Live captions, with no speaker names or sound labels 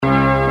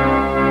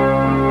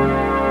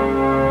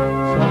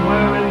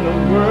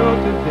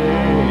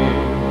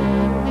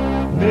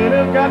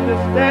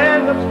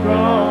up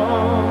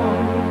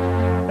strong.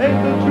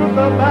 Ain't the truth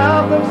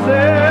about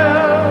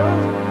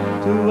themselves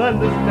to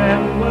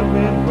understand what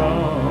went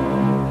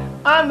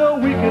wrong. I know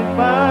we can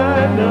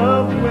find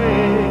a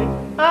way.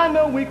 I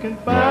know we can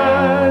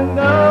find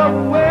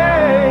a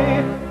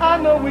way. I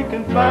know we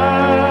can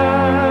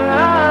find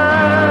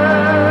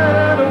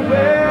a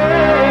way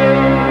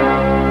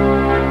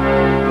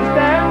to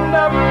stand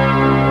up,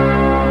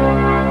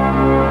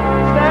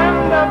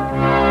 stand up,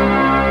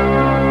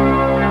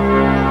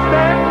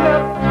 stand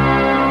up.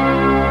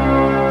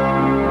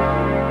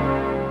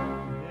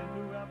 In the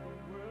rapper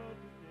world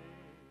today.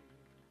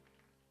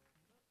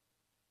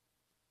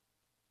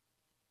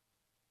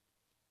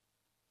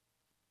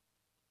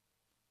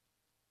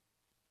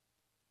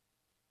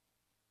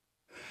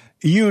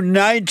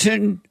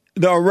 Uniting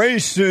the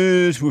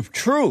races with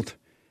truth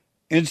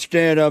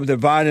instead of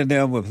dividing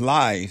them with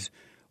lies.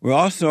 We're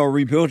also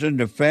rebuilding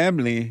the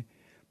family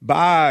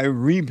by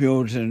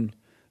rebuilding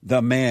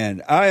the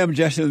man. I am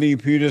Jesse Lee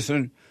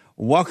Peterson.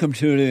 Welcome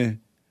to the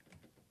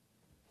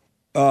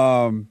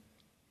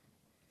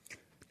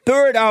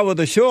third hour of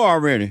the show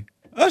already.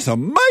 That's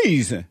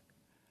amazing.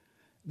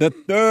 The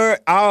third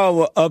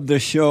hour of the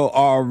show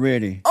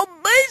already.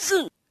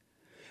 Amazing.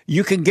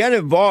 You can get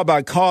involved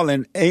by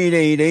calling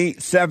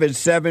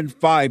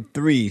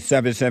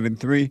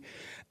 888-7753-773,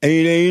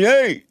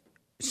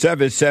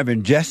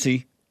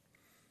 888-77-JESSE.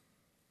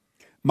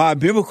 My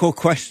biblical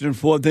question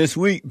for this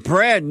week,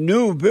 brand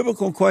new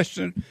biblical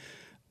question.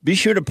 Be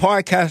sure to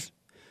podcast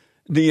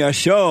the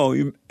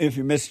show if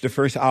you missed the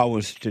first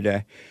hours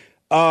today.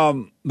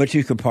 But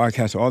you can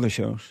podcast all the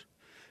shows.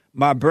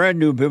 My brand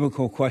new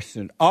biblical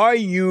question, are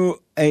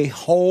you a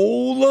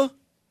whole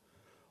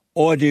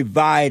or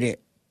divided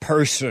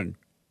person?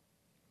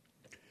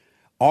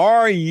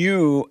 Are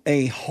you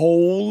a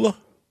whole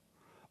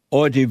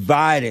or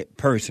divided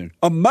person?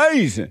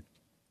 Amazing.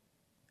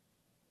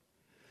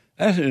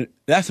 That's a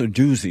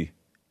doozy.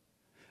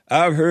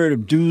 I've heard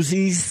of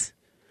doozies,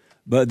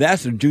 but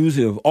that's a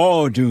doozy of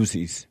all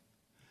doozies.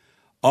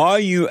 Are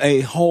you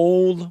a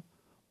whole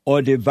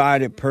or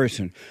divided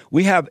person?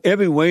 We have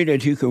every way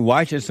that you can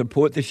watch and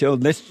support the show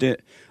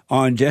listed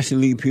on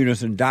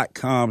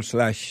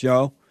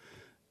JesseLeePeterson.com/show.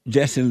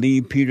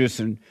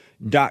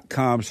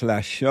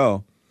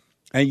 JesseLeePeterson.com/show.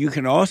 And you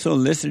can also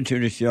listen to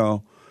the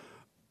show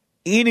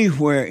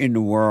anywhere in the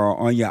world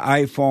on your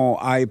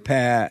iPhone,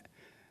 iPad,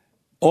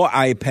 or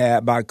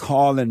iPad by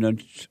calling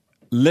the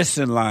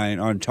listen line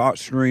on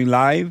TalkStream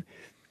Live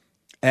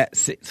at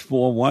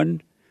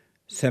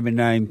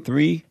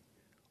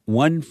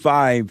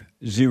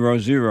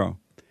 641-793-1500.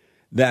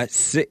 That's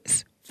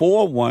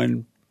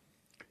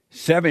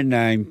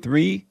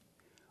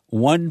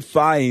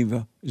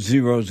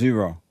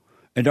 641-793-1500.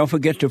 And don't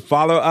forget to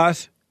follow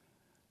us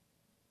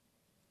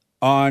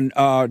on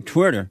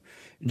Twitter,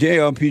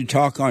 JLP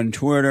Talk on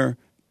Twitter,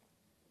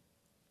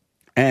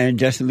 and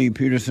Jesse Lee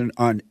Peterson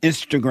on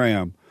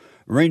Instagram.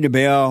 Ring the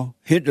bell,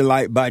 hit the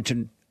like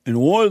button, and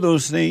all of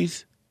those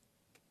things.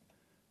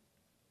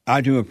 I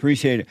do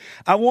appreciate it.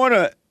 I want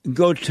to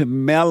go to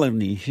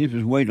Melanie. She's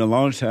been waiting a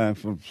long time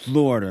from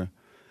Florida.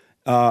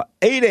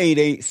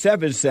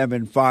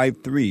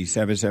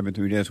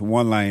 888-7753-773. There's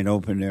one line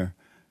open there.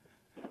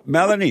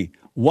 Melanie,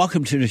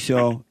 welcome to the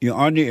show. You're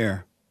on the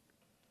air.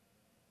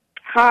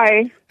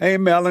 Hi. Hey,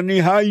 Melanie,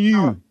 how are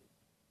you?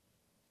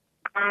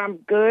 I'm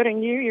good,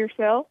 and you,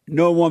 yourself?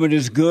 No woman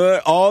is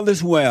good. All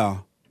is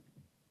well.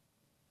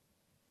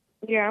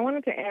 Yeah, I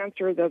wanted to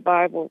answer the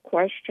Bible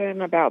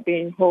question about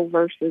being whole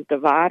versus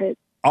divided.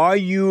 Are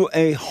you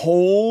a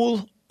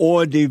whole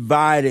or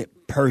divided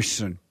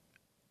person?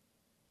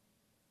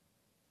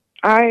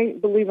 I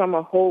believe I'm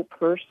a whole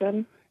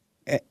person.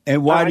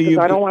 And why do you?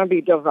 Because I don't want to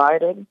be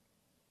divided.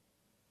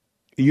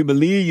 You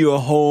believe you're a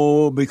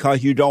whole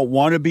because you don't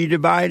want to be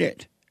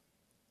divided?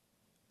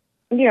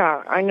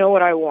 Yeah, I know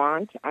what I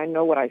want. I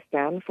know what I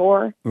stand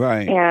for.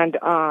 Right. And,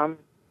 I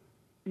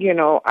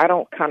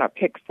don't kind of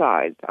pick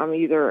sides. I'm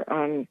either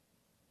on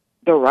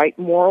the right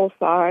moral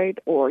side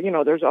or,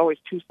 there's always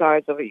two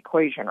sides of the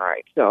equation,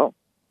 right? So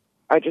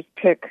I just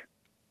pick,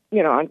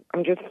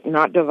 I'm just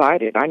not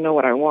divided. I know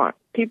what I want.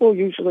 People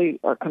usually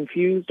are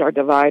confused, are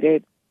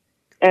divided.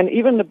 And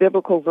even the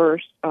biblical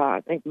verse,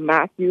 I think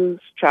Matthew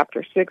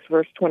chapter 6,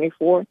 verse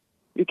 24,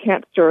 you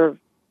can't serve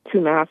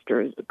two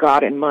masters,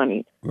 God and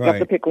money. Right. You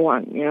have to pick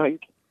one. You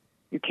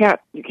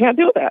can't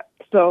do that.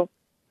 So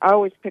I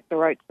always pick the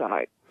right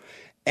side,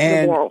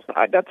 the moral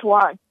side. That's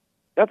why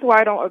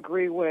I don't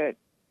agree with.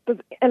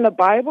 Because in the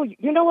Bible,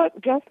 you know what,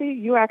 Jesse,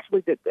 you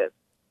actually did this.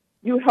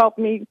 You helped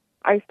me.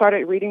 I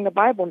started reading the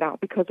Bible now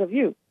because of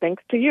you.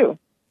 Thanks to you.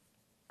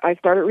 I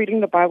started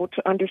reading the Bible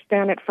to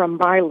understand it from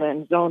my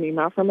lens only,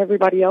 not from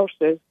everybody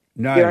else's.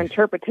 Nice. Their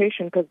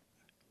interpretation, because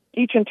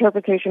each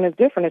interpretation is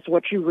different. It's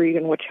what you read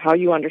and how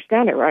you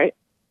understand it, right?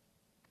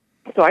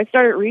 So I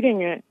started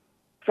reading it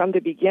from the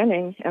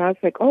beginning, and I was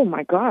like, oh,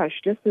 my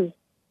gosh, this is,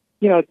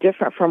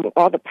 different from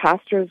all the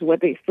pastors,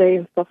 what they say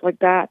and stuff like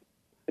that.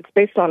 It's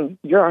based on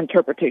your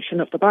interpretation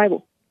of the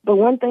Bible. But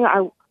one thing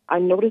I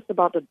noticed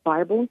about the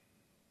Bible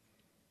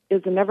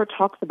is it never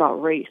talks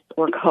about race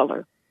or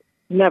color.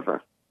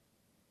 Never.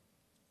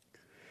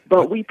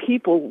 But we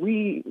people,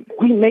 we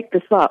make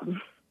this up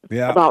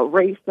about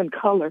race and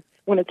color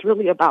when it's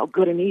really about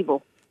good and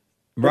evil.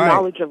 The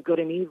knowledge of good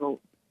and evil.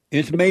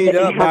 It's made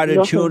up by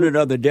the children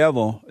of the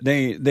devil.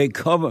 They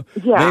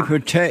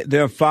protect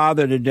their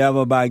father, the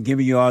devil, by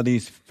giving you all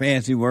these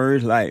fancy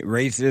words like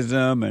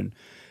racism and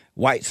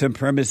white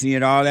supremacy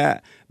and all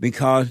that,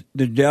 because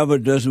the devil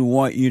doesn't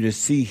want you to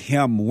see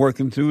him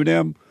working through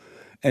them.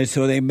 And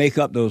so they make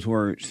up those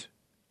words.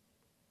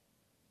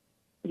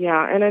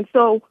 Yeah, and then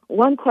so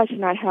one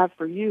question I have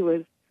for you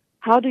is,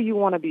 how do you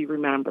want to be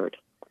remembered?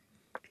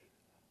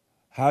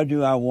 How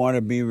do I want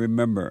to be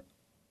remembered?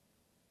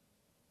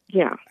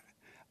 Yeah.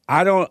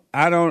 I don't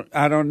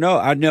know.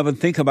 I never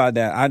think about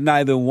that. I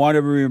neither want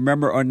to be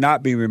remembered or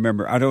not be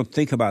remembered. I don't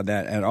think about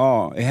that at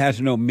all. It has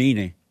no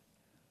meaning.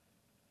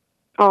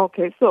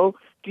 Okay, so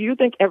do you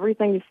think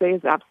everything you say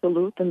is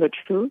absolute and the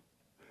truth?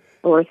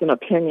 Or it's an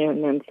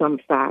opinion and some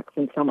facts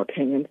and some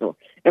opinions, or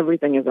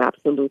everything is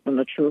absolute and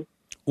the truth?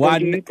 Well,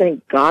 do you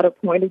think God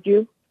appointed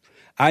you?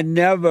 I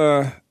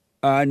never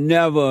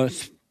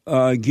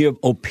give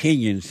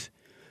opinions,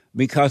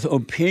 because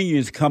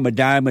opinions come a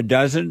dime a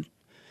dozen,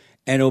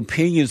 and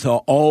opinions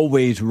are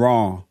always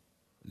wrong.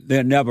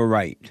 They're never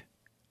right.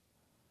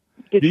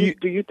 Do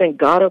you think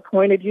God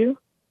appointed you?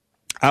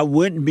 I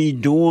wouldn't be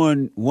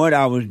doing what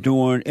I was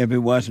doing if it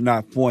was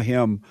not for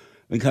him,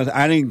 because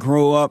I didn't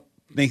grow up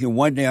thinking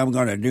one day I'm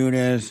going to do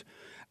this.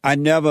 I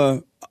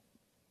never,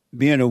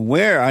 being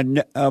aware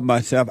of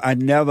myself, I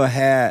never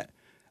had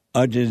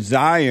a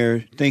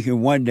desire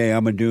thinking one day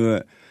I'm going to do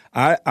it.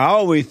 I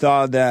always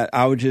thought that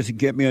I would just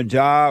get me a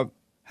job,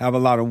 have a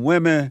lot of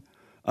women,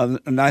 a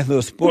nice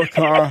little sports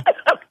car.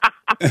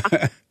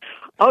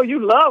 Oh,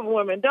 you love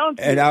women, don't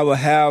you? And I would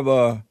have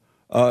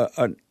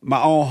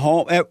my own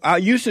home. I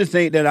used to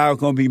think that I was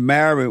going to be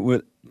married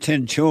with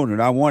 10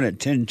 children. I wanted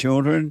 10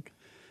 children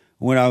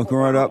when I was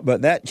growing up,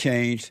 but that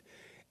changed.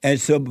 And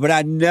so, but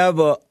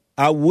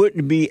I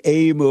wouldn't be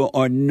able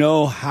or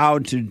know how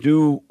to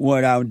do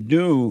what I would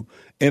do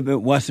if it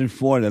wasn't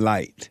for the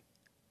light.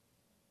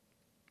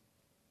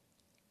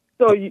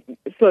 So did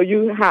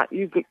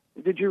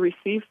you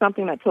receive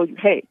something that told you,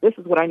 hey, this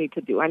is what I need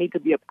to do? I need to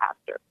be a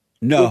pastor.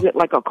 No. Was it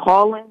like a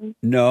calling?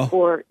 No.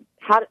 Or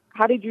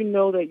how did you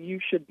know that you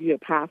should be a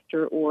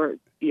pastor or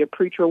be a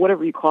preacher or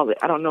whatever you call it?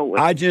 I don't know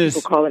what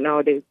people call it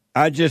nowadays.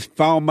 I just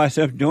found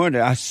myself doing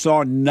it. I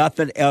saw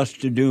nothing else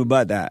to do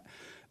but that.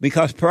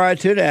 Because prior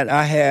to that,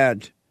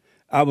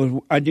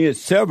 I did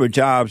several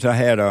jobs. I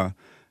had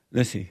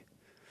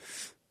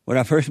when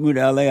I first moved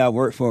to LA, I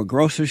worked for a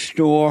grocery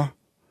store.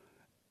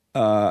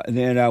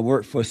 Then I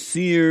worked for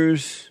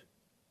Sears.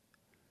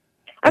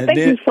 I think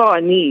you saw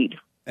a need.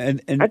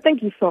 And I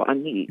think you saw a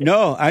need.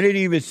 No, I didn't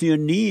even see a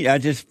need. I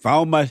just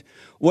found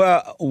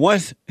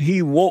once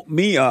he woke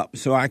me up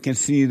so I can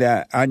see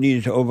that I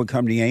needed to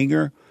overcome the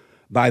anger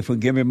by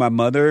forgiving my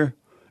mother.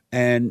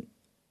 And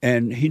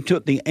he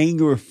took the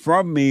anger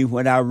from me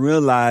when I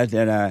realized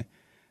that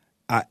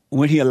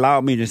when he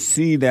allowed me to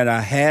see that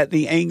I had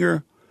the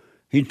anger,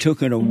 he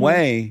took it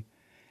away.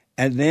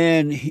 And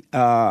then he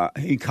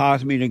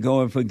caused me to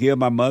go and forgive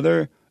my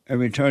mother and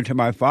return to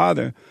my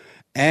father.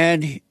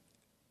 And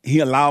he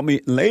allowed me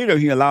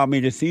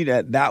to see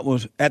that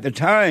was, at the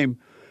time,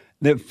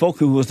 the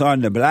focus was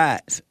on the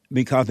blacks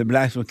because the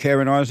blacks were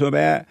carrying on so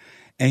bad.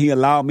 And he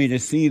allowed me to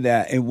see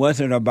that it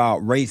wasn't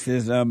about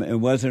racism. It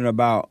wasn't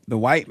about the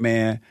white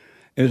man.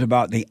 It was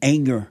about the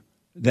anger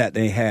that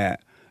they had.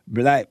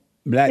 Black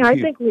yeah,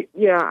 people.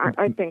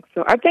 I think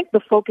so. I think the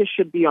focus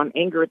should be on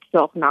anger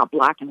itself, not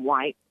black and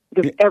white,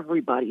 because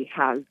everybody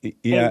has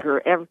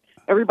anger.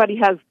 Everybody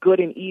has good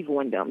and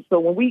evil in them. So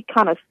when we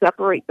kind of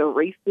separate the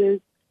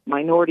races,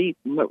 minority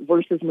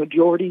versus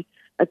majority,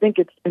 I think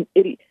it's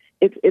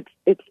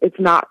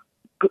not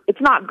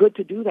good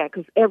to do that,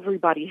 because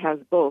everybody has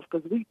both,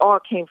 because we all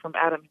came from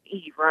Adam and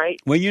Eve, right?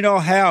 Well, you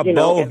don't have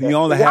both. You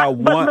only have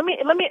one. Let me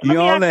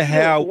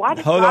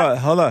Hold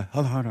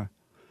on.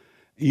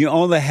 You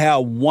only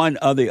have one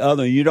or the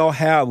other. You don't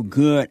have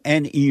good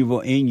and evil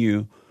in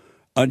you.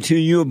 Until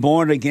you're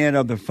born again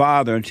of the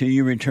Father, until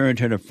you return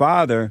to the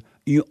Father,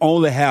 you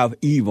only have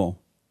evil.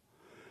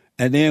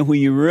 And then when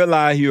you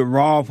realize you're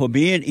wrong for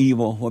being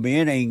evil, for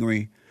being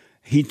angry,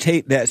 he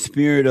take that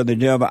spirit of the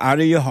devil out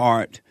of your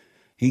heart.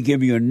 He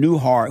give you a new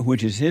heart,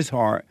 which is his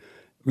heart.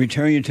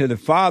 Return you to the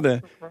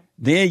Father.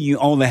 Then you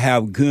only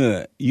have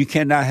good. You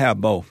cannot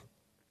have both.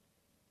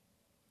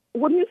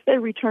 When you say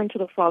return to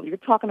the Father, you're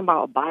talking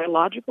about a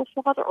biological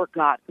father or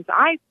God? Because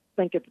I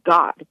think it's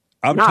God,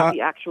 not the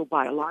actual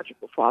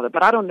biological father,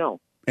 but I don't know.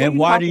 And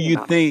why do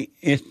you think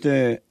it's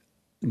the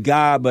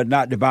God but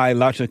not the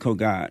biological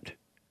God?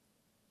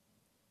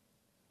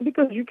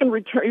 Because you can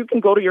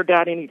go to your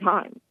dad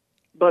anytime.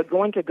 But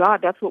going to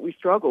God, that's what we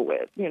struggle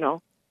with,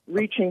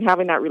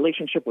 having that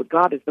relationship with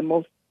God is the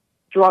most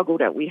struggle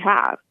that we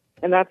have.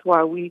 And that's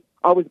why we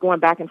always going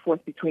back and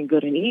forth between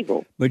good and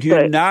evil. But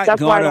you're not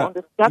that's why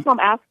I'm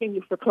asking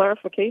you for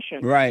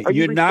clarification. Right.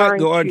 You're not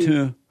going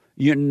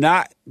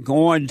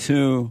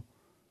to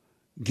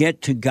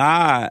get to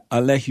God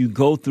unless you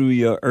go through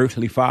your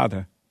earthly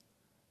father.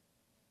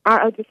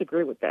 I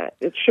disagree with that.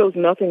 It shows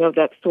nothing of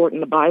that sort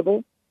in the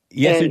Bible.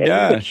 Yes, and it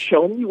does.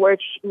 Show me where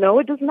no,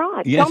 it does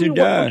not. Yes, Tell me it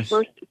does.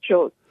 What first it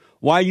shows.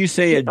 Why you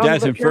say it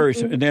doesn't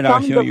first, and then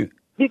I'll show you.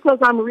 Because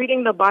I'm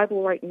reading the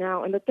Bible right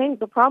now, and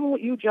the problem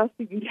with you,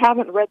 Jesse, you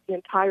haven't read the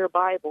entire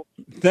Bible.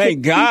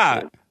 Thank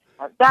God.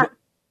 But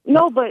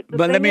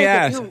let me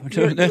ask.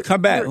 Let's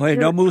come back. Wait,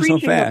 don't move so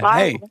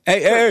fast.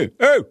 Hey!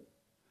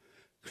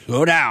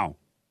 Slow down.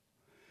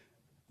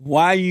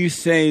 Why you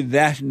say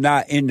that's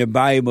not in the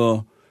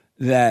Bible,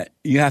 that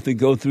you have to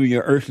go through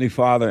your earthly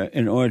father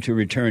in order to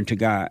return to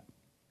God?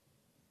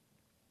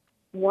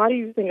 Why do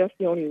you think that's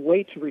the only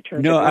way to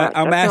return to God?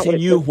 No, I'm asking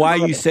you why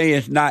you say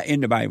it's not in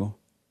the Bible.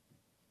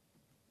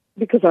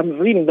 Because I'm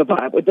reading the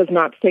Bible. It does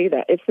not say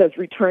that. It says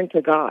return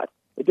to God.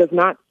 It does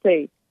not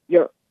say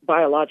your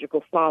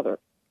biological father.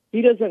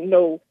 He doesn't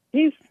know.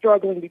 He's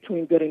struggling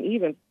between good and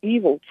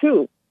evil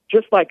too,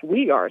 just like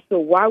we are. So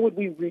why would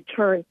we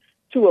return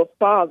to a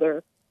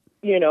father,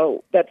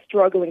 that's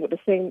struggling with the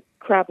same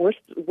crap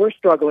we're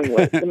struggling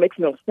with? It makes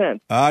no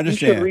sense. I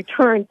understand. You should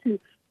return to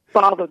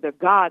Father, the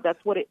God.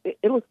 That's what it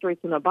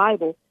illustrates in the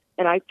Bible.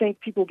 And I think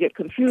people get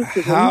confused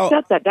because when you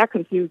said that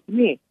confused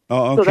me.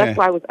 Oh, okay. So that's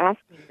why I was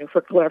asking you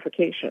for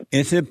clarification.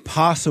 Is it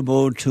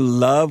possible to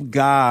love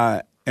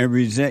God and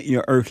resent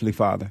your earthly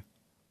father?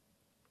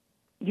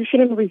 You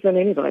shouldn't resent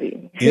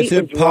anybody. Is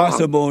it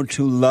possible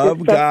to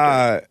love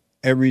God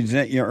and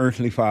resent your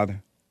earthly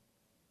father?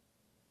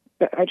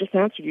 I just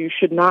answered you. You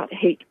should not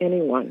hate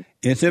anyone.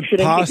 Is it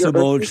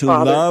possible to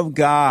love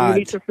God? You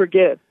need to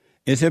forgive.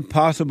 Is it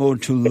possible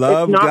to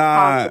love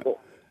God? Possible.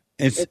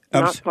 It's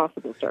not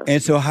possible, sir.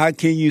 And so how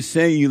can you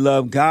say you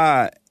love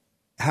God?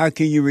 How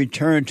can you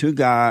return to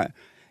God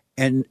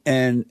and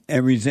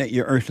resent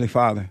your earthly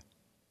father?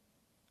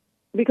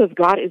 Because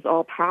God is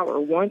all power.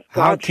 Once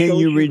God how can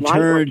you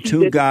return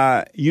to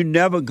God? You're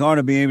never going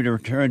to be able to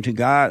return to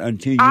God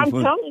until you. I'm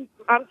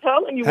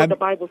telling you what the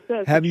Bible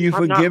says. Have you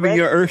forgiven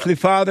your earthly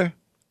father?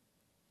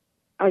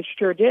 I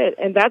sure did,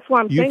 and that's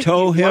why I'm saying. You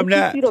told him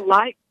that. You see the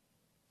light.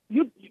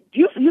 You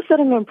said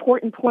an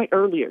important point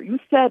earlier. You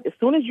said as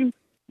soon as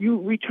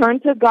you return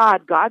to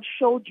God, God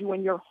showed you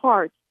in your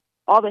heart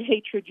all the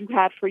hatred you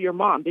had for your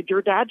mom. Did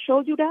your dad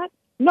show you that?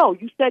 No,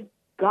 you said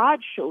God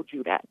showed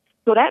you that.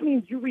 So that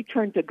means you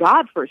returned to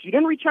God first. You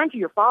didn't return to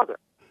your father.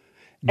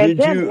 And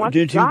then once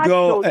God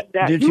showed you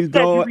that, you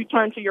said you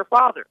returned to your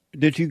father.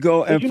 Did you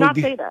go and Did you not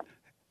say that?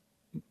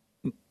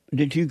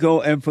 Did you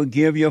go and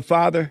forgive your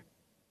father?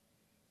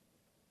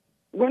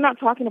 We're not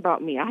talking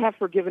about me. I have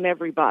forgiven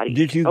everybody.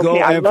 Did you go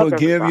and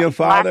forgive your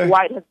father?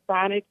 Black, white,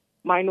 Hispanic,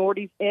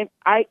 minorities, and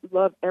I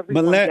love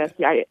everyone,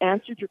 Jesse. I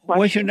answered your question.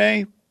 What's your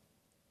name?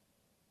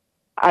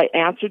 I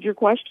answered your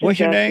question. What's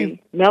your Jesse. name?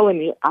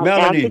 Melanie. I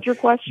answered your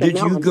question. Did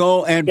you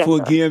go and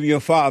forgive your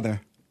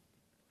father?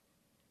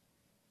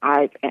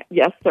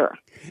 Yes, sir.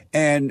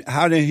 And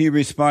how did he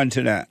respond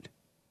to that?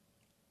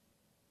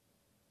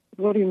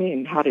 What do you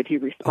mean? How did he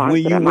respond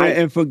when to you that? went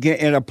and forget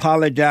and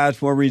apologized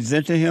for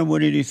resenting him, what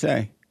did he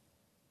say?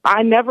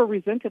 I never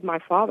resented my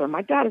father.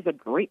 My dad is a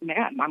great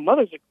man. My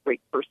mother's a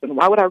great person.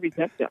 Why would I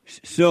resent them?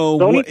 So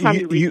the only time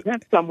you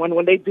resent someone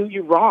when they do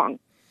you wrong,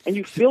 and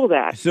you feel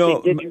that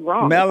they did you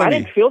wrong. Melanie, if I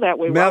didn't feel that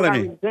way.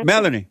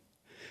 Melanie.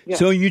 Yes.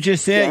 So you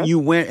just said you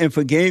went and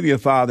forgave your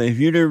father. If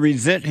you didn't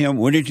resent him,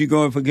 what did you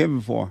go and forgive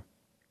him for?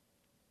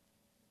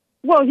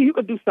 Well, you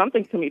could do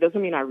something to me.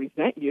 Doesn't mean I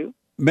resent you.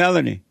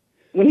 Melanie,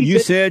 you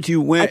said you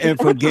went and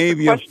forgave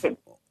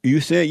You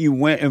said you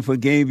went and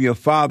forgave your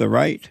father,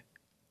 right?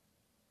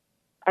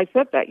 I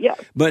said that,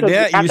 yes. But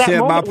you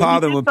said my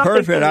father was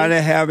perfect. I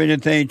didn't have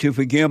anything to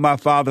forgive my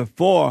father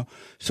for.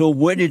 So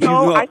what did you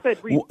go? I said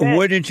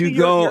what did you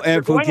go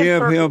and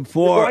forgive him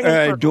for? What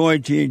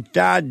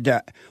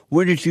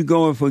did you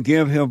go and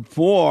forgive him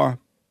for?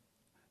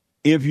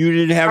 If you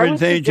didn't have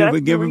anything to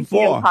forgive him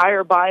for, the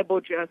entire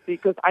Bible, Jesse,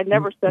 because I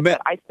never said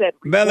that. I said,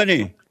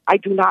 Melanie, I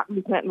do not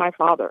resent my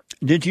father.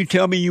 Did you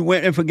tell me you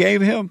went and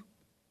forgave him?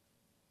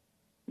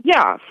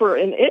 Yeah, for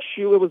an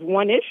issue. It was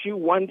one issue,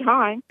 one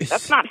time.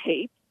 That's not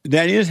hate.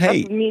 That is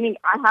hate. That's meaning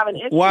I have an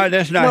issue. Why?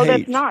 That's not hate. No,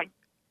 that's not.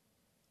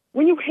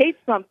 When you hate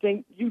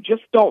something, you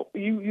just don't.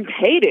 You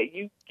hate it.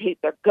 You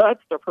hate their guts,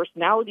 their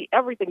personality,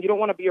 everything. You don't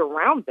want to be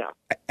around them.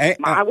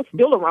 I was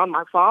still around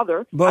my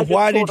father. But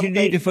why did you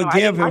need to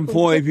forgive him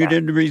for if you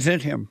didn't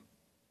resent him?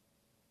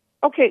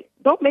 Okay,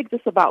 don't make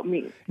this about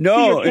me.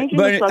 No,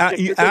 but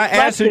I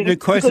answered the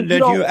question that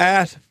you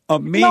asked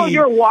of me. No,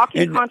 you're a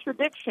walking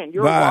contradiction.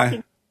 You're a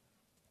walking.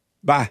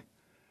 Bye.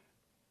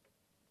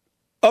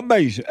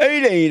 Amazing.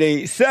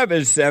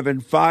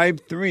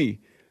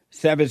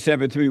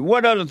 888-775-3773.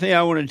 One other thing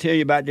I want to tell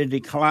you about the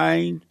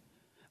decline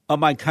of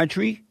my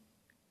country.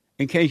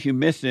 In case you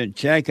missed it,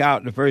 check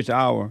out the first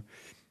hour.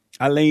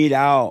 I laid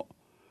out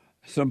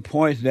some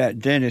points that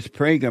Dennis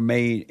Prager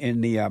made in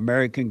the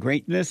American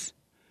Greatness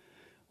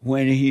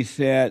when he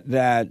said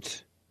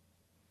that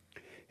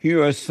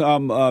here are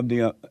some of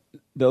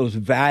those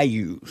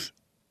values,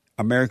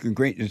 American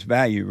Greatness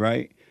value,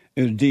 right?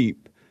 It's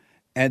deep.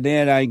 And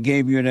then I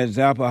gave you an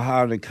example of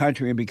how the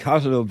country,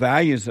 because of the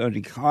values are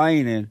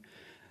declining,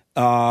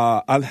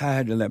 I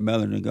had to let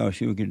Melanie go.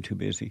 She was getting too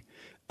busy.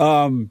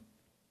 That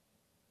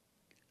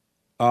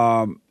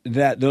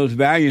those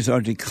values are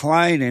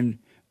declining,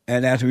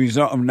 and as a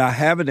result of not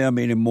having them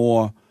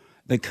anymore,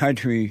 the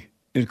country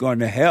is going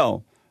to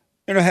hell.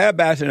 In the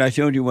Habasket, I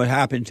showed you what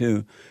happened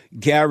to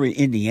Gary,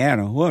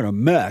 Indiana. What a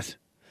mess.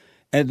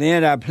 And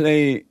then I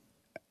played,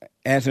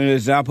 as an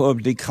example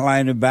of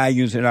declining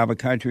values in our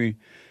country,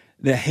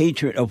 the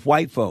hatred of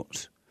white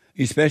folks,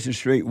 especially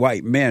straight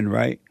white men,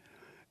 right?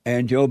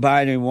 And Joe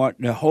Biden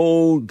want the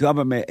whole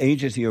government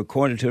agency,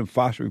 according to the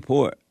Fox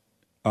report,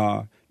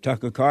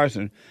 Tucker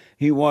Carlson,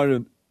 he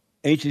wanted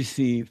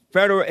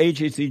federal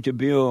agency to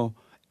build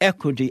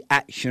equity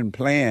action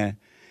plan.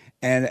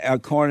 And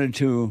according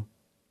to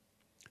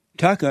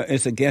Tucker,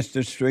 it's against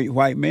the straight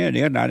white men.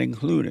 They're not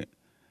included.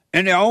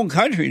 In their own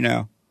country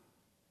now.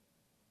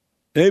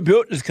 They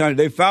built this country.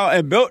 They found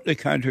and built the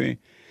country,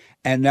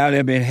 and now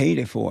they've been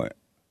hated for it.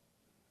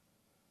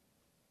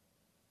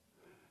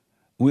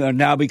 We are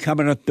now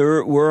becoming a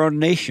third world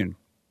nation.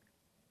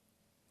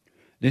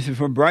 This is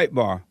from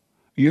Breitbart.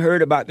 You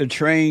heard about the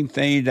train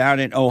thing down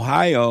in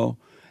Ohio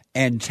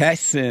and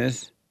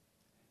Texas,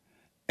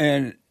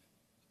 and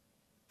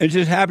it's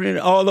just happening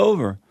all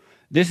over.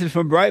 This is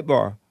from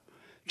Breitbart.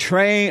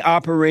 Train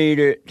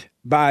operated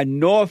by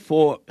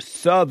Norfolk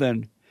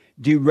Southern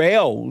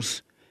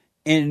derails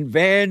in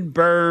Van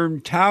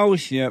Buren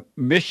Township,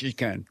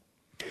 Michigan.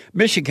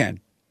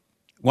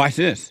 Watch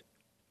this.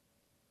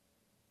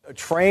 A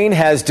train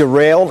has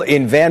derailed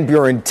in Van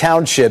Buren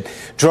Township.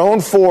 Drone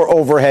 4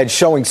 overhead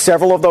showing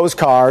several of those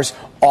cars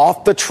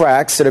off the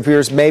tracks. It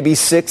appears maybe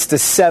 6 to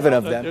 7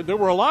 of them. There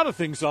were a lot of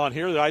things on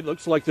here. It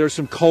looks like there's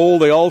some coal.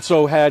 They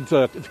also had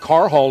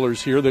car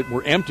haulers here that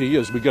were empty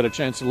as we got a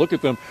chance to look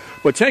at them.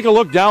 But take a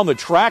look down the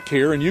track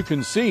here, and you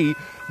can see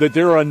that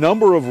there are a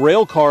number of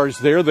rail cars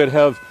there that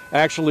have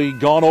actually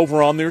gone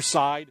over on their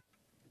side.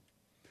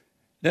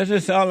 Does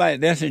it sound like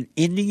that's in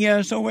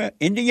India somewhere?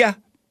 India?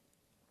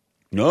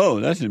 No,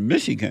 that's in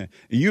Michigan,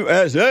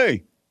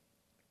 USA.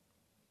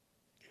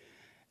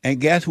 And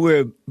guess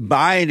where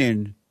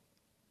Biden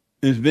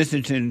is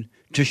visiting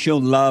to show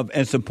love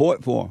and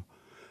support for?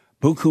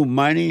 Buku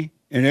money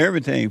and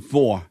everything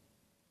for.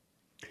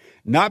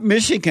 Not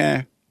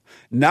Michigan,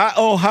 not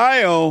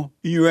Ohio,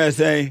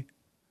 USA,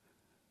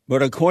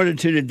 but according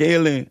to the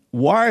Daily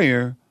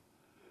Wire,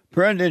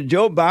 President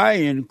Joe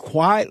Biden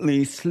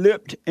quietly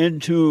slipped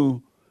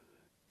into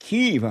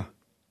Kyiv.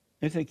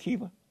 Is it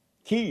Kyiv?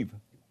 Kyiv.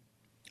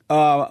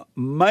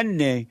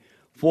 Monday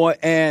for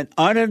an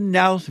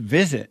unannounced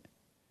visit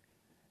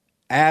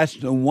as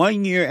the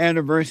one-year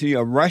anniversary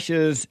of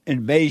Russia's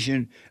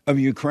invasion of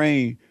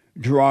Ukraine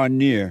draw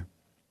near.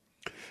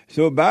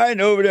 So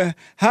Biden over there,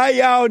 how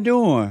y'all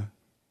doing?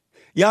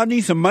 Y'all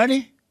need some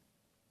money?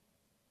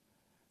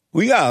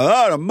 We got a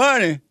lot of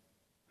money.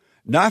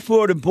 Not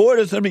for the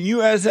borders of the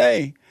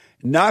USA,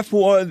 not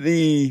for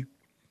the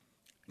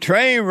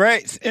train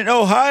wrecks in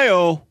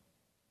Ohio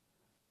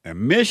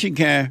and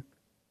Michigan.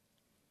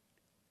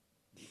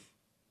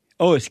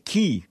 Oh, it's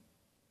key.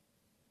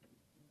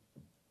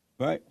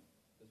 Right?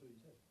 That's what you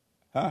said.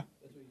 Huh?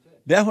 That's what you said.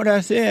 That's what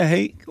I said.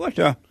 Hey, what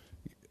the?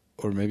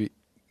 Or maybe,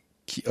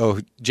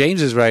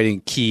 James is writing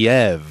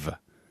Kiev.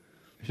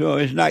 So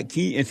it's not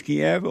Key, it's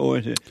Kiev, or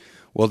is it?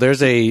 Well,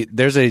 there's a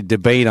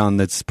debate on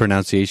this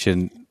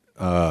pronunciation.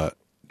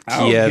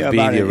 Kiev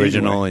being the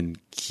original and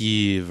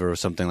Kiev or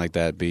something like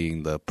that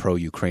being the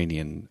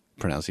pro-Ukrainian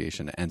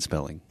pronunciation and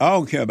spelling. I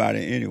don't care about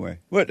it anyway.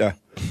 What the?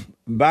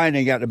 Biden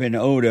ain't got to be in the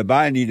older.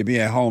 Biden need to be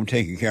at home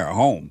taking care of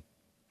home.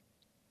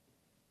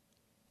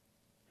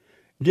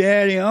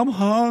 Daddy, I'm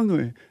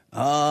hungry.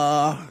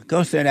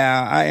 Go sit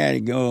down. I had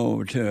to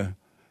go to.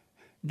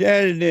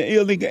 Daddy, the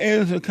illegal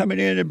aliens are coming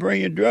in to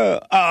bring you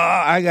drugs.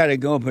 I got to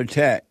go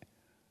protect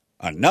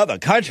another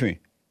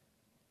country.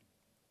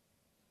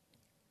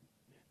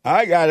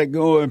 I got to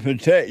go and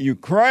protect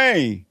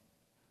Ukraine.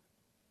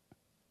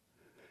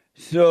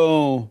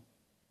 So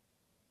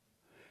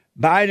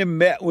Biden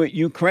met with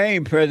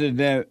Ukraine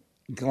President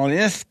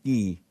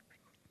Zelensky.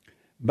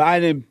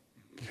 Biden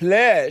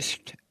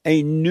pledged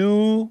a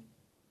new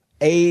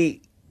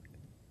aid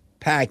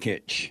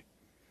package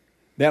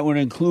that would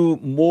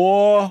include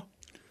more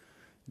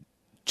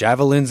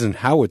javelins and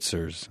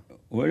howitzers,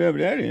 whatever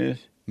that is,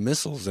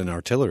 missiles and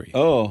artillery.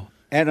 Oh,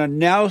 and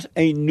announced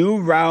a new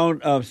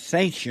round of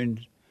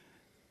sanctions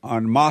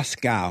on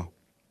Moscow.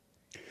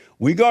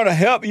 We're going to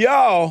help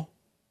y'all,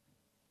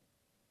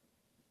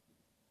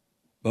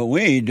 but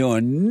we ain't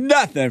doing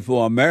nothing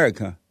for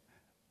America.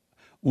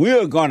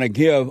 We're going to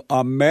give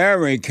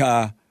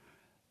America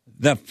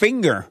the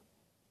finger.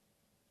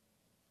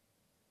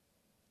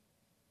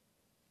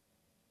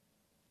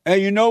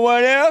 And you know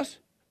what else?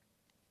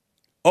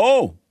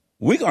 Oh,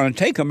 we're going to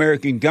take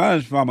American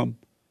guns from them.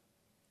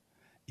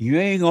 You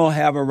ain't going to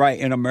have a right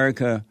in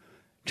America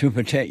to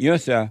protect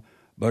yourself.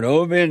 But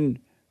over in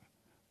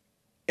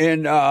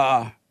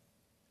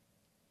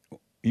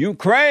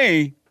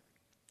Ukraine,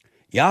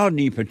 y'all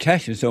need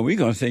protection, so we're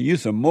going to send you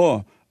some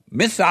more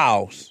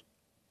missiles.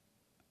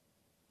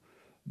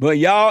 But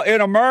y'all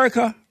in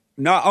America,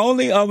 not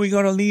only are we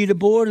going to leave the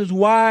borders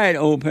wide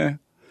open,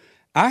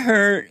 I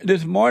heard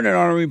this morning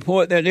on a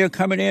report that they're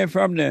coming in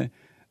from the,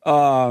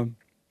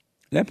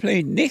 that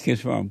place Nick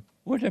is from.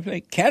 What's that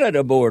place?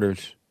 Canada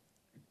borders.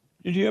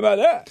 Did you hear about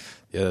that?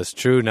 Yeah, that's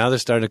true. Now they're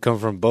starting to come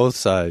from both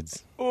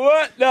sides.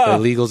 What the? The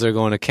illegals are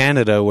going to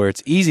Canada where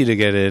it's easy to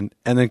get in,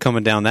 and then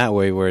coming down that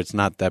way where it's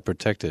not that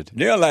protected.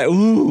 They're like,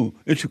 ooh,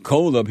 it's too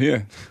cold up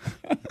here.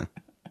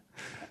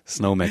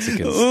 Snow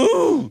Mexicans.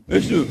 Ooh,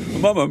 it's too,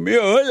 Mama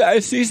Mia, I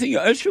see,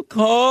 senor, it's too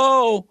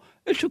cold.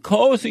 It's too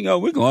cold, senor.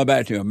 We're going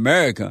back to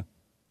America.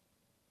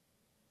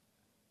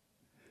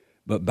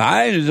 But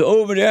Biden is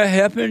over there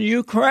helping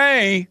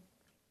Ukraine.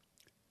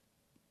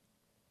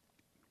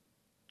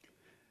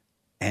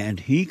 And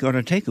he going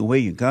to take away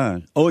your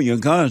guns. Oh, your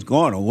guns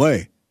going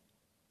away.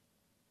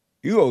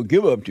 You going to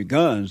give up your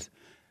guns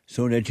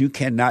so that you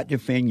cannot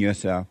defend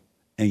yourself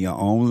in your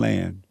own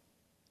land.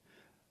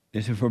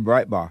 This is from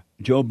Breitbart.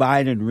 Joe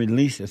Biden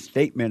released a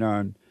statement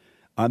on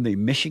the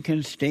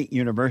Michigan State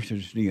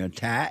University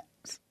attack,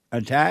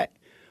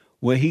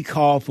 where he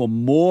called for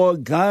more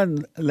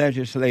gun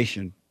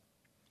legislation.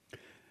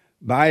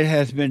 Biden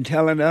has been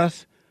telling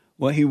us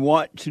what he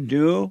wants to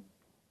do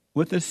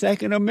with the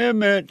Second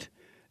Amendment.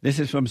 This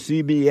is from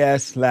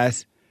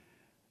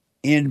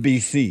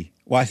CBS/NBC.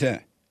 Watch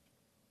that.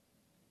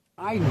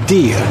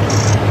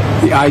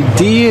 The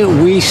idea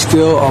we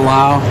still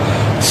allow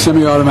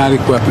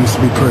semi-automatic weapons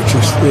to be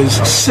purchased is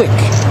sick.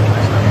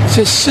 It's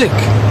just sick.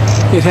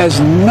 It has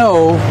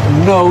no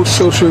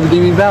social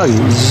redeeming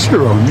value.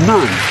 Zero,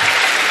 none.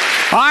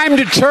 I'm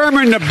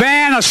determined to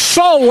ban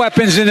assault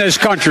weapons in this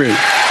country.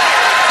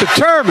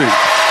 Determined.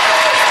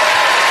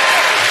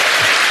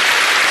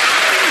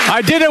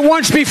 I did it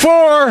once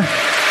before,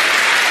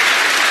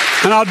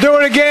 and I'll do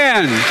it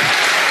again.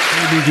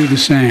 Maybe do the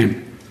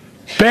same.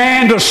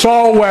 Ban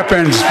assault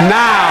weapons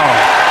now.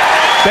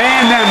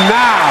 Ban them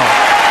now.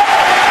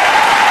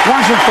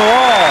 Once and for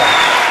all.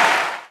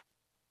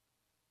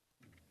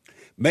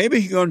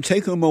 Maybe he's going to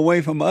take them away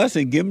from us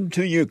and give them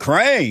to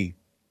Ukraine.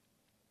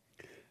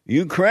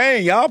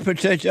 Ukraine, y'all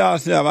protect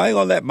yourself. I ain't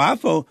going to let my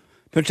folks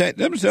protect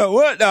themselves.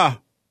 What the?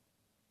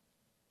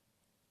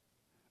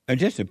 I'm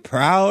just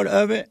proud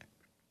of it.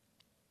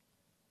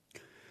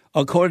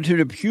 According to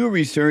the Pew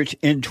Research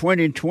in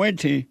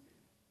 2020,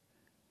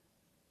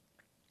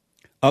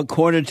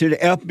 according to the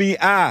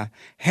FBI,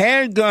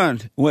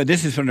 handguns, well,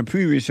 this is from the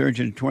Pew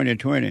Research in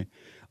 2020.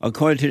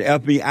 According to the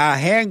FBI,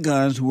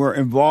 handguns were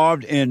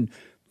involved in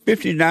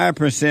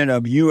 59%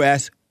 of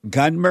U.S.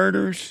 gun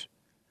murders.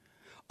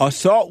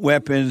 Assault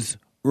weapons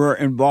were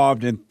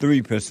involved in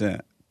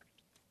 3%.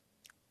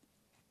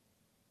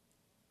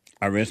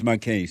 I rest my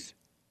case.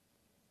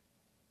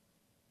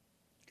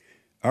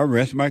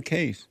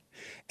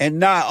 And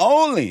not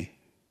only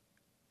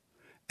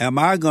am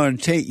I going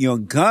to take your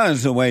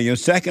guns away, your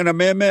Second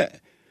Amendment,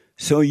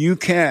 so you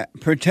can't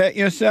protect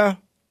yourself,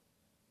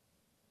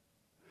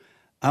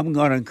 I'm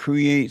going to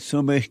create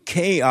so much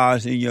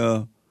chaos in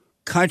your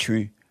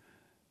country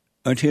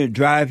until it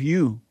drives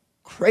you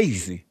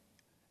crazy.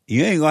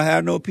 You ain't going to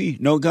have no peace.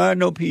 No gun,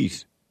 no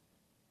peace.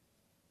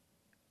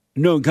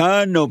 No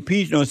gun, no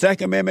peace. No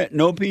Second Amendment,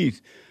 no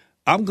peace.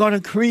 I'm going to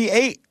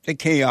create the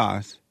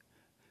chaos.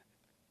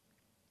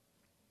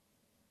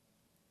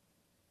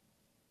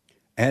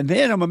 And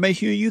then I'm going to make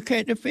sure you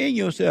can't defend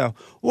yourself.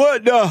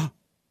 What the?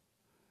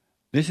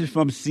 This is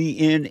from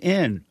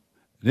CNN.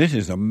 This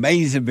is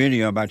amazing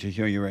video I'm about to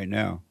show you right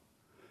now.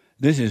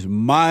 This is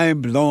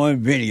mind-blowing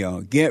video.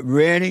 Get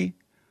ready.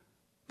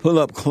 Pull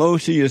up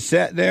close to your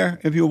set there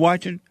if you're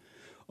watching.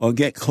 Or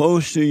get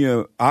close to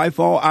your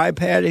iPhone,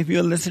 iPad if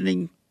you're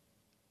listening.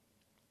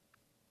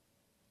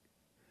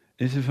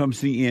 This is from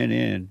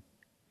CNN.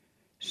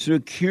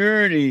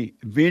 Security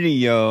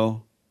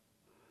video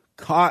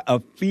caught a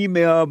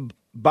female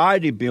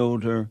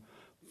bodybuilder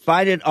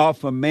fighting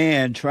off a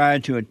man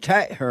trying to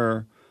attack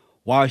her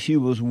while she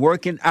was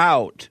working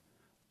out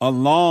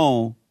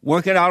alone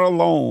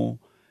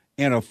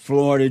in a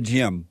Florida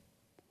gym.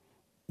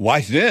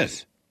 Watch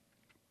this.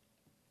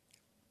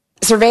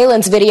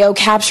 Surveillance video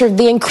captured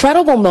the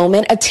incredible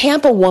moment a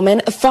Tampa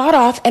woman fought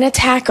off an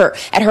attacker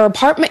at her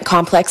apartment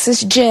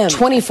complex's gym.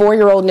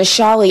 24-year-old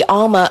Nishali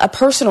Alma, a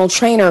personal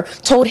trainer,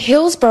 told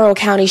Hillsborough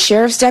County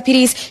Sheriff's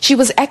deputies she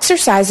was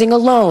exercising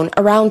alone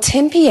around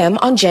 10 p.m.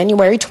 on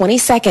January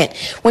 22nd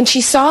when she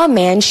saw a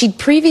man she'd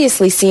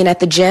previously seen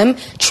at the gym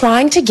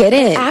trying to get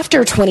in.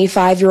 After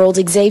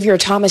 25-year-old Xavier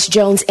Thomas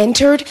Jones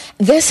entered,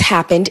 this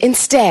happened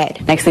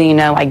instead. Next thing you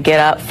know, I get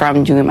up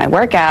from doing my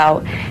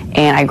workout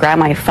and I grab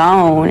my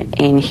phone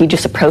and he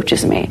just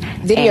approaches me.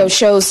 Video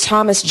shows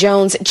Thomas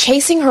Jones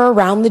chasing her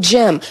around the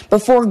gym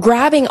before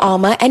grabbing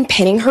Alma and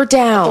pinning her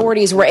down.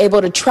 Authorities were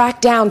able to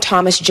track down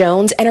Thomas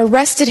Jones and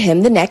arrested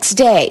him the next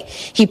day.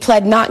 He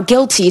pled not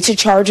guilty to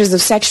charges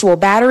of sexual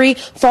battery,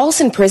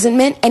 false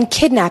imprisonment, and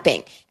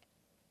kidnapping.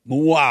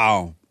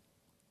 Wow.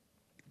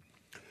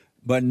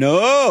 But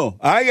no,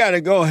 I got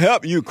to go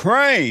help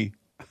Ukraine.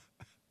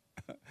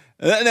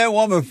 Let that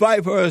woman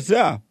fight for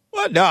herself.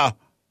 What the?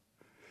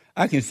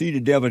 I can see the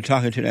devil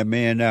talking to that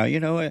man now.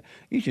 You know what?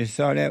 You just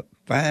saw that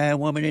fine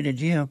woman in the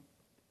gym.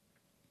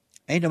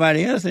 Ain't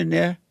nobody else in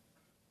there.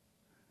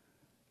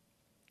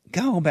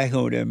 Go on back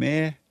over there,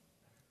 man.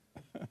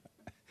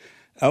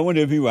 I wonder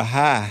if he was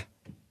high.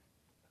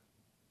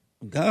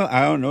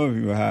 I don't know if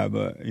he was high,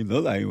 but he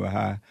looked like he was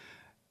high.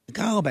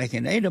 Go on back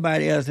in there. Ain't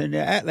nobody else in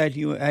there. Act like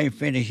you ain't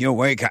finished your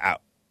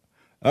workout.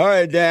 All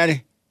right,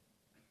 Daddy.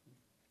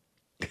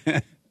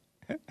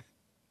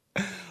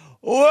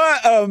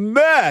 What a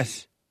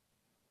mess.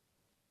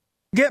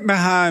 Get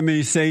behind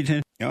me,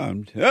 Satan.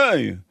 I'm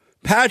telling you.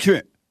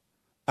 Patrick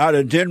out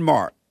of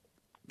Denmark.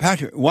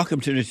 Patrick,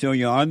 welcome to the show.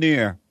 You're on the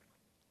air.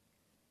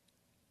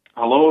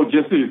 Hello,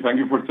 Jesse. Thank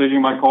you for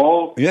taking my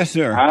call. Yes,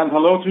 sir. And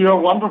hello to your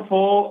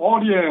wonderful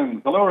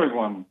audience. Hello,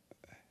 everyone.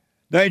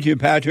 Thank you,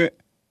 Patrick.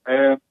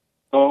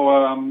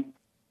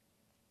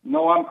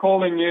 No, I'm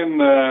calling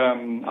in.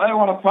 I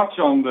want to touch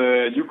on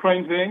the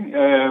Ukraine thing.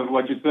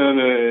 What you said,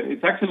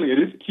 it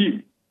is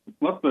Kiev.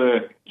 It's not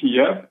the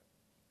Kiev,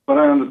 but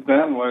I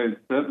understand why it's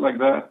said like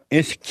that.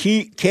 It's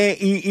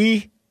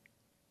K-E-E?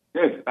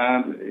 Yes,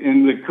 and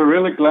in the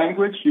Cyrillic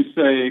language, you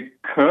say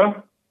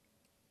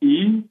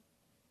K-E-E-V.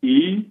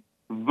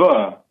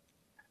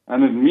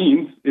 And it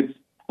means, it's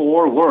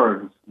 4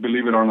 words,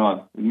 believe it or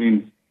not. It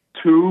means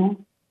to,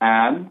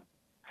 and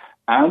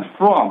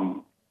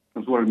from.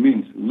 That's what it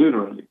means,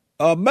 literally.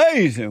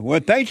 Amazing. Well,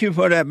 thank you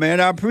for that,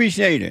 man. I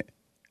appreciate it.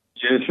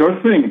 Yeah,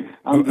 sure thing.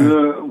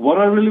 And what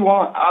I really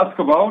want to ask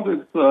about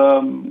is,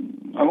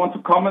 I want to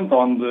comment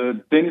on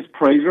the Dennis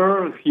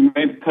Prager. He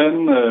made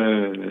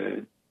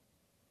 10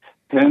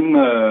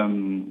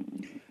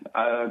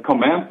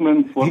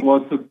 commandments. What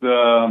was it?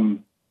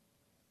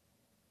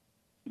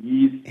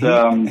 He's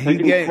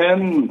taking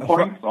 10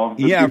 points of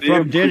the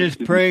from Dennis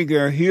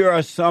Prager. Here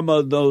are some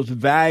of those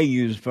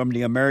values from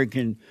the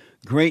American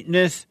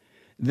greatness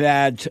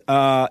that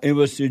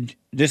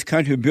this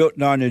country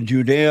built on the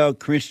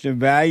Judeo-Christian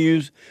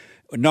values.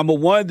 Number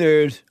one,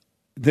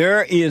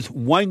 there is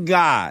one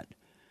God.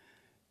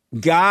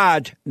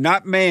 God,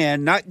 not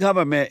man, not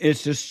government,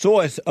 is the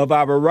source of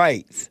our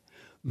rights.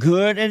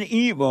 Good and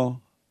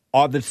evil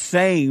are the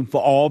same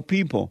for all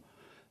people.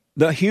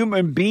 The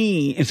human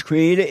being is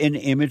created in the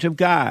image of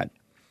God.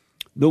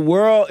 The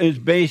world is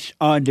based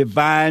on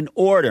divine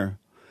order.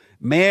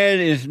 Man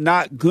is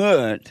not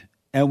good,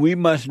 and we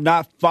must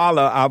not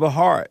follow our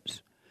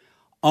hearts.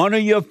 Honor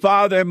your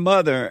father and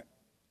mother,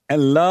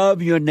 and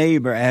love your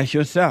neighbor as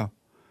yourself.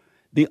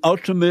 The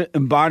ultimate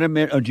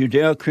embodiment of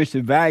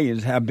Judeo-Christian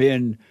values have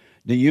been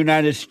the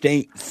United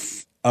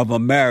States of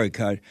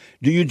America.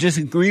 Do you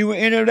disagree with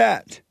any of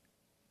that?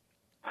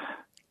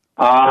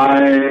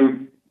 I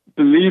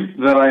believe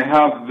that I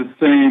have the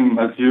same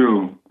as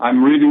you.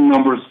 I'm reading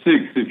number 6,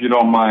 if you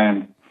don't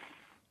mind. It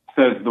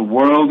says the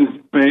world is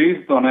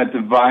based on a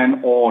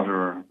divine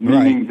order,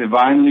 meaning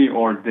divinely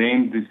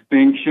ordained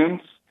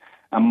distinctions.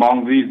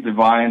 Among these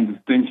divine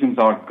distinctions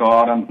are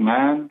God and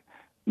man,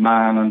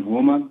 man and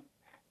woman,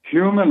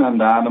 human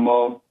and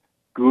animal,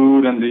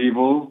 good and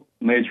evil,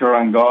 nature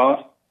and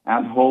God,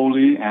 and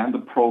holy and the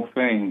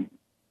profane.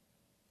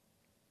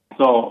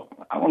 So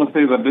I want to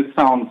say that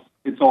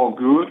it's all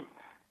good.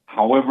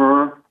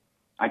 However,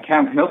 I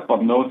can't help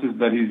but notice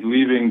that he's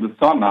leaving the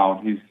Son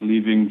out. He's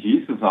leaving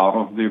Jesus out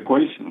of the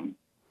equation.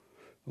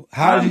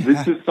 How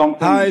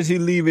is he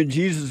leaving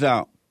Jesus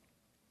out?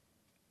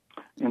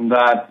 In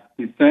that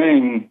he's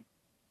saying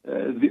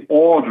the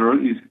order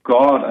is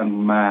God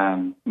and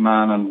man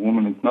and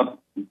woman. It's not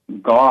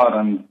God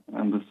and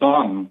the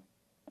Son,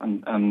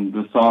 and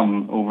the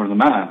Son over the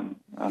man,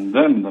 and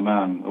then the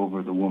man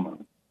over the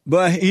woman.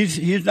 But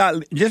he's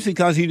not, just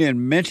because he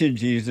didn't mention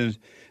Jesus,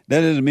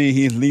 that doesn't mean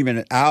he's leaving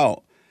it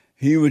out.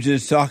 He was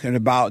just talking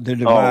about the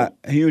divine.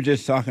 He was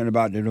just talking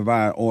about the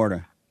divine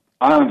order.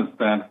 I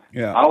understand.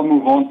 Yeah. I'll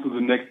move on to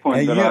the next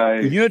point.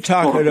 You're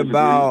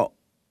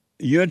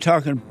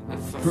talking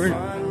pretty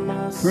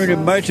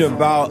much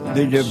about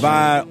the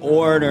divine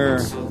order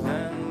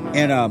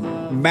in a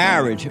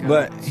marriage,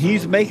 but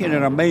he's making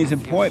an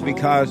amazing point,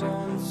 because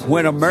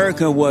when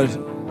America was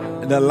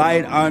the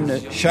light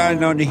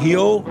shining on the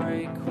hill,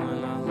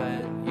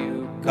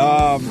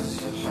 that's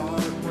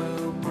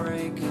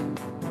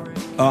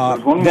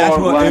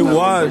what it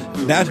was.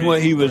 That's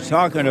what he was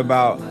talking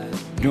about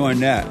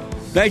doing that.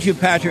 Thank you,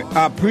 Patrick.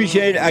 I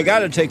appreciate it. I got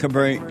to take a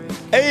break.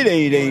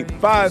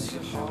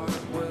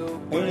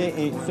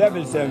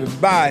 888-8877.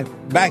 Bye.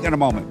 Back in a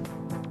moment.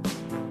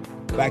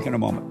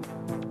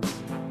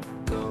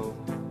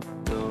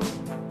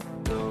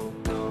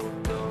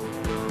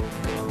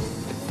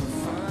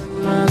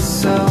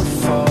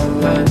 Myself, I'll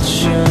let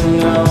you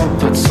know,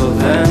 but till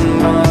then,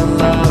 my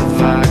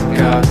love, I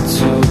got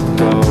to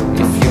go.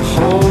 If you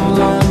hold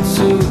on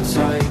too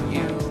tight,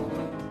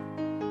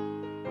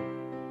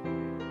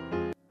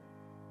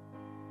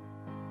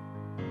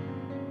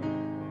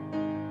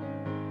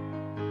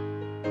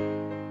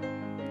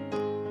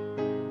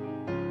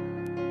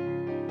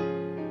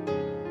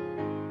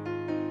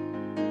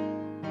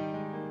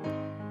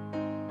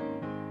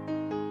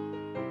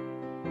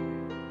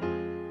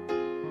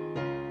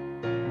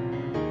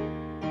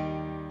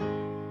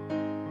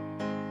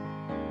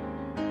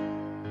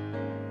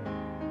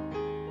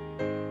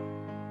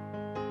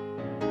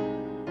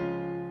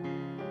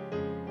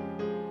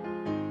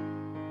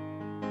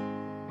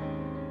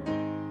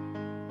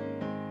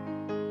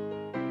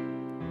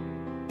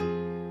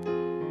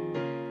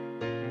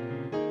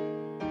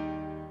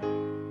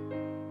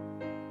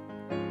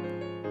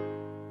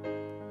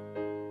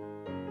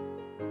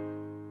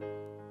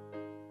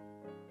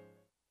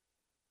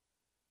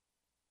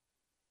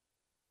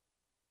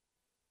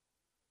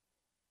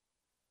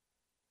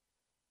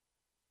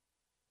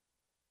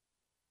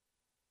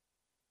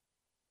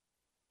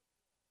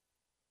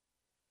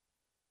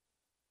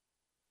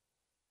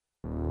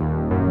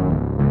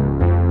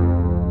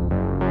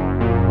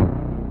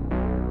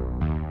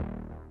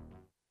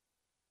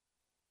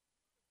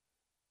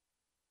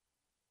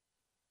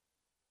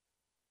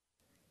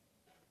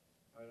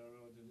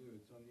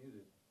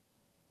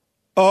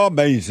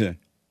 Amazing.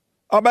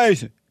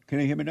 Amazing. Can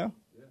you hear me now?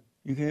 Yeah.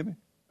 You can hear me?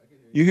 I can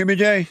hear you. You hear me,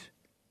 James?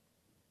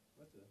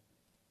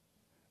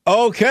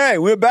 Okay,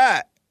 we're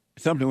back.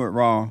 Something went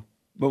wrong,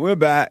 but we're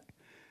back.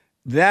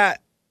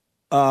 That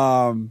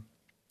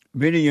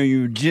video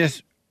you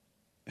just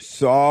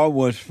saw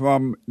was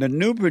from the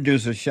new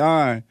producer,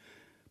 Sean,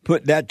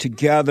 put that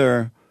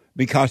together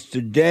because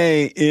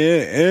today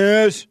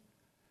is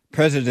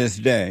President's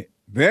Day.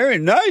 Very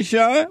nice,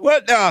 Sean.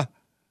 What the?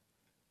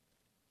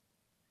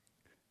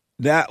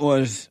 That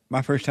was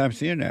my first time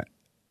seeing that.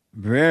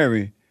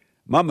 Very,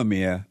 mamma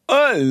mia.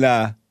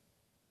 Hola.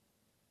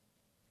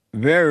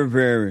 Very,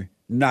 very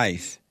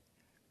nice.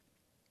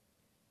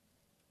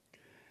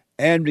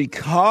 And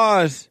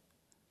because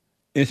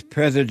it's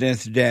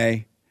President's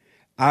Day,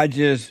 I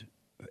just,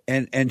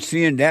 and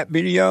seeing that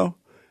video,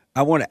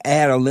 I want to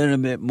add a little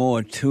bit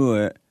more to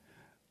it.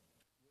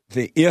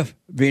 The If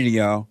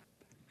video,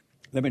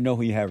 let me know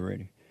who you have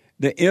ready.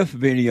 The If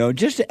video,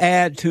 just to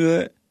add to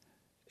it,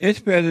 it's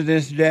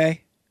President's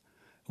Day.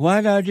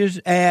 Why not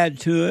just add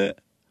to it?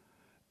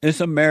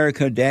 It's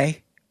America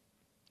Day.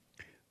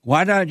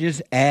 Why not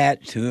just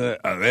add to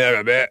it a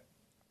little bit?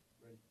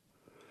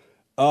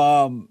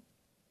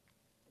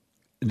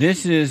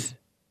 This is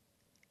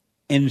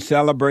in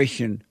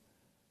celebration,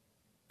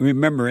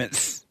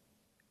 remembrance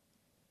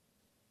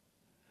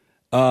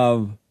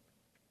of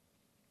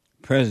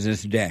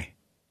President's Day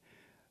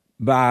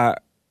by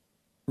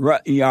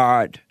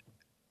Rudyard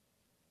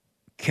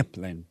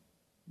Kipling.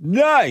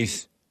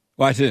 Nice!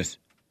 Watch this.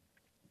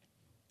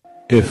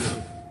 If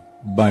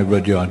by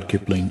Rudyard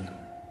Kipling.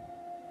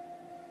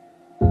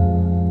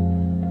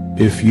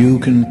 If you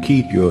can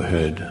keep your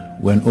head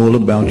when all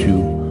about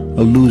you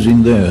are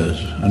losing theirs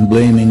and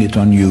blaming it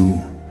on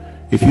you,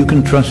 if you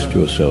can trust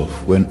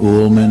yourself when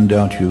all men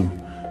doubt you,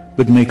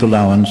 but make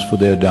allowance for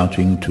their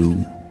doubting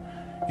too,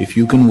 if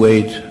you can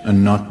wait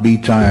and not be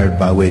tired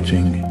by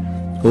waiting,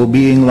 or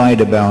being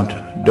lied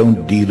about,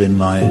 don't deal in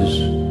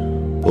lies,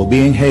 or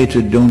being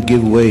hated, don't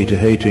give way to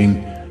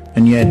hating,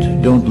 and yet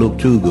don't look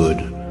too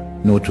good,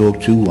 nor talk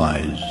too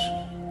wise.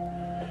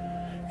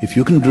 If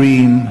you can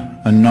dream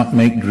and not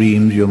make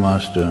dreams your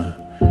master,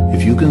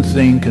 if you can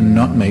think and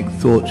not make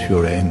thoughts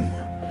your aim,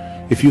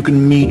 if you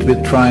can meet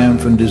with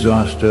triumph and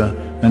disaster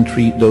and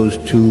treat those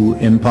two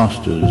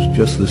impostors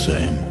just the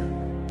same,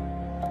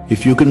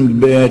 if you can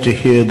bear to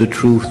hear the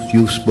truth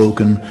you've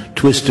spoken,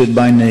 twisted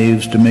by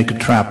knaves to make a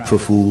trap for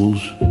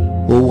fools,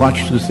 or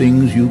watch the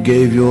things you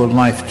gave your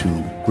life to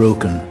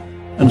broken,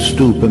 and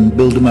stoop and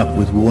build them up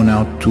with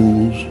worn-out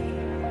tools,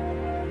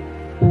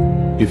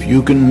 if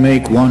you can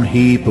make one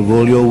heap of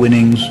all your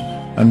winnings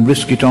and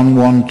risk it on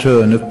one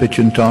turn of pitch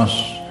and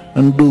toss,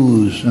 and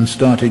lose and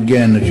start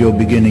again at your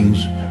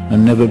beginnings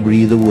and never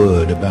breathe a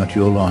word about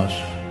your loss,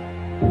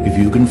 if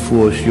you can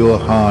force your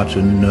heart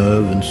and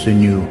nerve and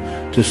sinew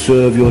to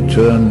serve your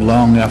turn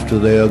long after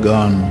they are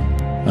gone,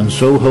 and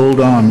so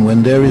hold on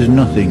when there is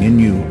nothing in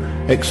you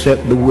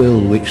except the will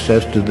which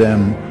says to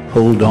them,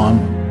 hold on,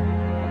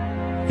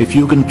 if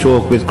you can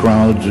talk with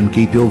crowds and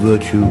keep your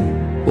virtue,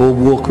 or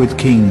walk with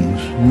kings,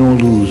 nor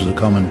lose the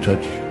common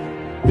touch,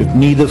 if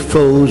neither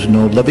foes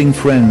nor loving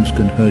friends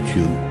can hurt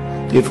you,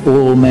 if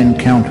all men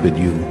count with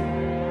you,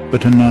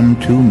 but are none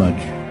too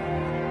much,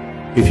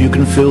 if you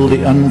can fill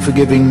the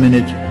unforgiving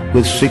minute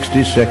with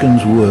 60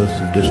 seconds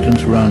worth of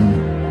distance run,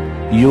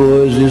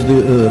 yours is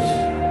the earth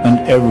and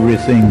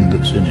everything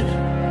that's in it,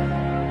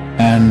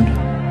 and,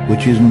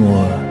 which is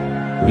more,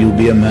 you'll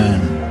be a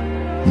man,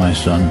 my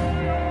son.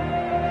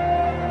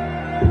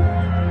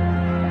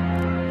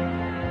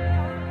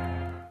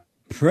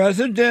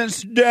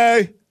 President's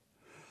Day.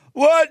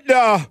 What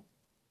the?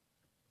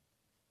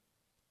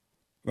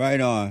 Right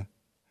on.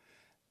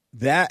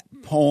 That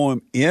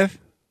poem, If,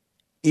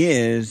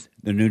 is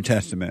the New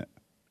Testament.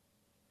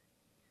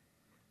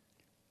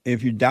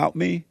 If you doubt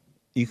me,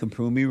 you can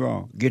prove me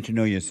wrong. Get to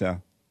know yourself.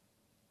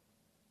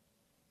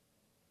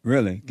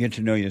 Really, get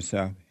to know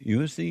yourself.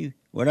 You'll see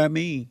what I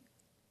mean.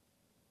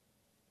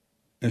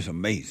 It's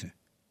amazing.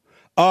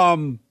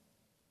 So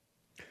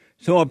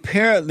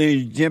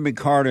apparently Jimmy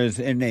Carter's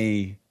in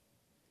a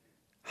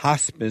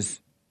hospice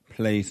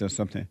place or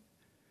something.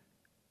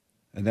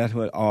 And that's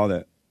what all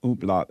the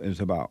oop-lop is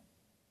about.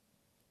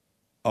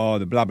 All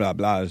the blah, blah,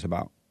 blah is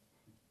about.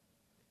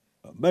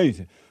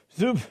 Amazing.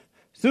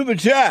 Super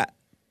chat.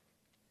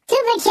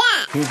 Super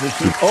chat.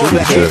 Oh,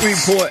 the hate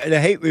report.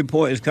 The hate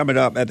report is coming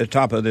up at the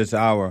top of this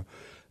hour.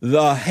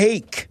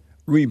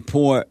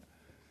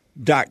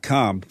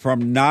 TheHateReport.com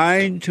from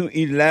 9 to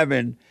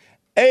 11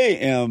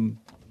 a.m.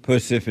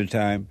 Pacific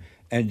time.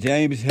 And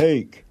James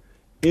Hake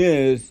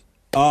is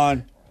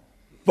on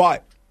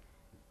fire.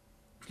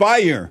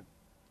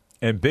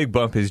 And Big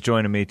Bump is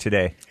joining me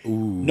today. Ooh.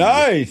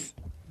 Nice.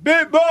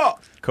 Big Bump.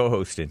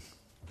 Co-hosting.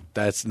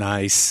 That's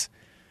nice.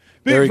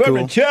 Big Very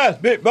cool.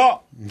 Chest, Big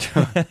Bump.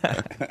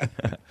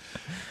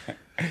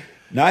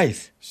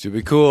 Nice. Should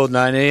be cool.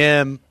 9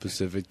 a.m.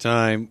 Pacific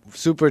time.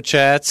 Super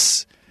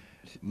chats.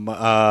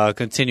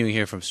 Continuing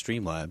here from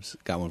Streamlabs.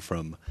 Got one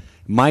from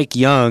Mike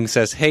Young.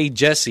 Says, hey,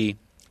 Jesse,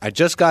 I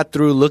just got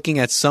through looking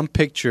at some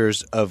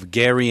pictures of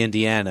Gary,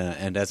 Indiana,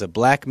 and as a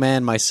black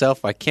man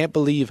myself, I can't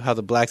believe how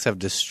the blacks have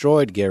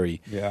destroyed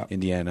Gary,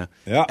 Indiana,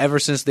 ever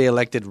since they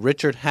elected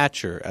Richard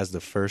Hatcher as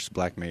the first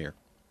black mayor.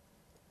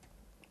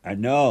 I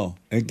know.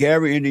 And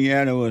Gary,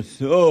 Indiana was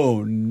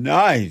so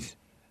nice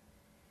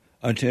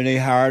until they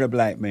hired a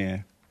black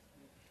man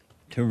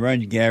to run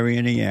Gary,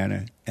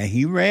 Indiana. And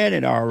he ran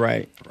it all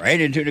right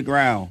into the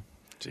ground.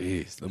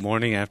 Jeez, the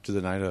morning after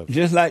the night of.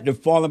 Just like the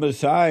fallen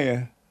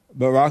Messiah,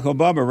 Barack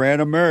Obama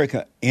ran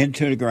America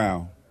into the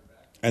ground.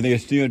 And they're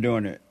still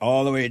doing it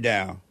all the way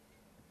down.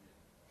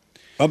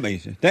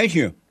 Amazing. Thank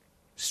you.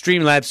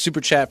 Streamlabs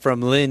Super Chat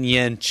from Lin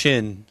Yen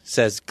Chin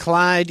says,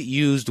 Clyde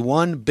used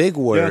one big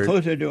word. Yeah,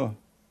 close that door.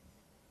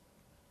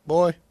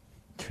 Boy,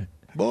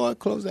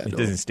 close that door. It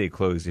doesn't stay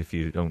closed if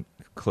you don't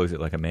close it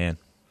like a man.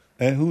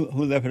 And who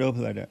left it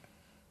open like that?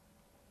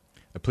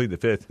 I plead the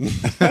fifth.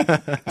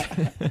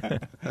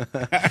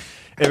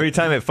 Every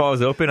time it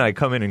falls open, I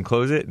come in and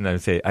close it, and I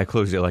say, I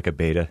closed it like a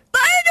beta.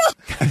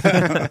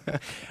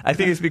 I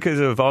think it's because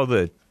of all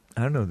the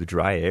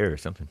dry air or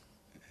something.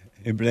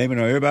 You're blaming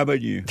on everybody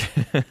but you.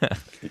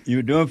 You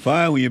were doing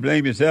fine when you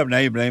blame yourself. Now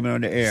you're blaming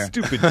on the air.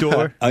 Stupid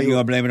door. Are you going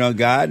to blame it on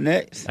God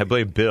next? I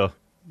blame Bill.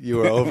 You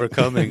were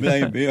overcoming.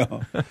 Blame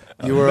Bill.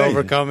 You were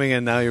overcoming,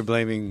 and now you're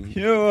blaming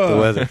the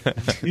weather.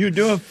 You're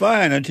doing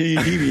fine until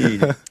you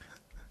deviated.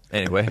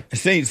 Anyway.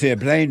 Saint said,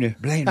 blame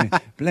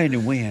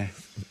the wind.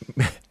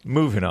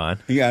 Moving on.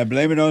 You got to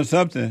blame it on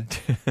something.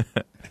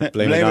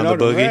 Blame it on the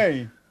boogie.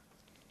 Rain.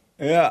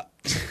 Yeah.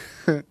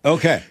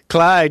 Okay.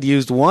 Clyde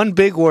used one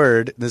big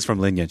word. This is from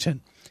Lin Yen-chen.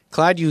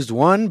 Clyde used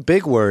one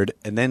big word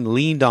and then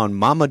leaned on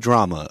mama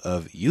drama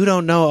of, you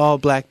don't know all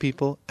black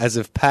people, as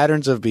if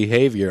patterns of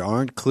behavior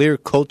aren't clear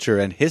culture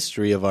and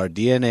history of our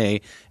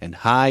DNA and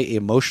high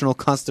emotional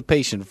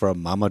constipation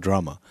from mama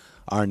drama.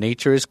 Our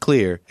nature is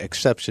clear.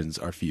 Exceptions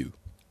are few.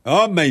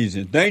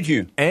 Amazing. Thank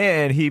you.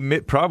 And he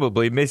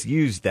probably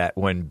misused that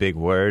one big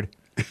word.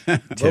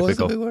 Typical. What was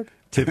the big word?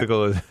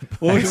 Typical of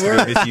what was the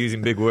word?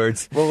 Misusing big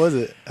words. What was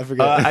it? I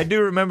forgot. I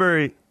do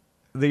remember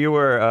that you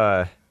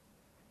were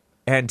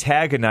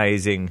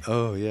antagonizing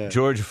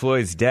George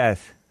Floyd's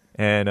death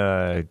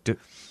and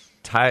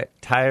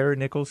Tyree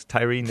Nichols'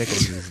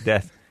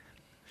 death.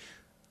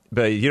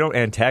 But you don't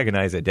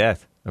antagonize a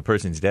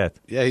person's death.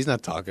 Yeah, he's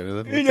not talking to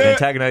them. He's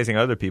antagonizing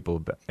other people.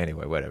 But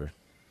anyway, whatever.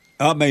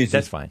 Amazing.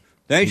 That's fine.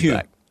 Thank you.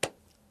 Back.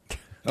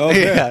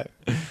 Okay. Yeah.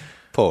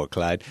 Poor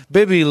Clyde.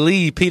 Bibby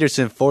Lee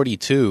Peterson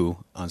 42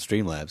 on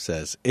Streamlabs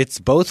says, it's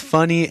both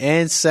funny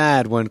and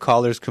sad when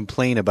callers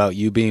complain about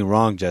you being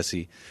wrong,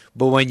 Jesse.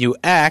 But when you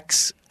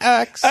ask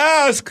them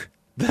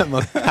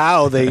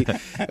how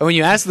when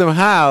you ask them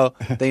how,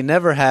 they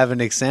never have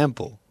an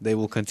example. They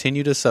will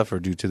continue to suffer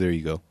due to their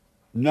ego.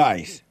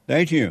 Nice.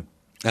 Thank you.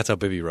 That's how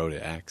Bibby wrote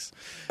it, Ask.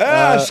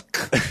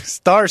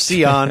 Star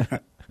Sion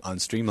on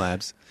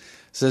Streamlabs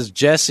says,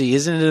 Jesse,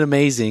 isn't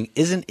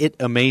it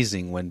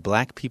amazing when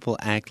black people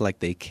act like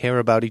they care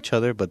about each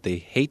other, but they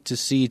hate to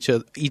see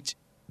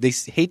they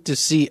hate to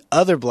see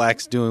other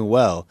blacks doing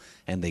well,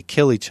 and they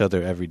kill each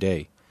other every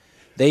day.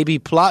 They be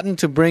plotting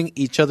to bring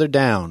each other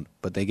down,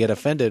 but they get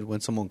offended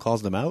when someone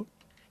calls them out?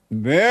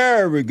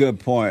 Very good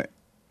point.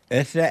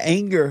 It's the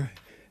anger.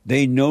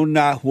 They know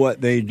not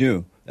what they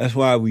do. That's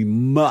why we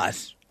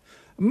must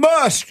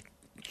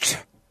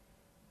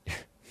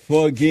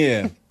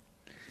forgive.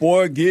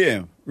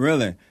 Forgive.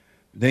 Really.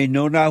 They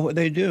know not what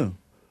they do.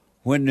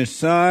 When the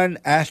Son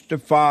asked the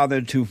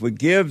Father to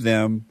forgive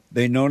them,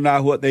 they know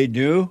not what they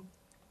do.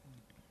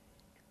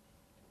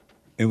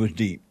 It was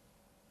deep.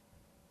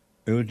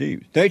 It was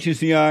deep. Thank you,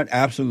 Sion.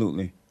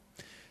 Absolutely.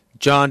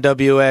 John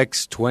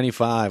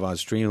WX25 on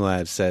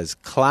Streamlabs says,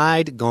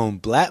 Clyde gon'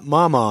 black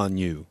mama on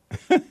you.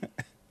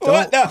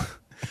 What now?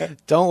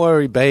 Don't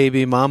worry,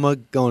 baby. Mama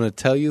gonna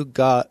tell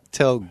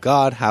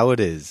God how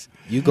it is.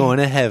 You going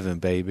to heaven,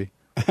 baby.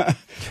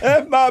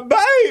 That's my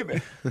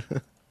baby.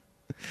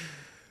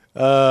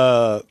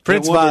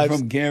 Prince Vibes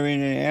from Gary,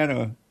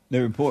 Indiana.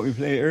 The report we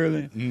played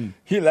earlier.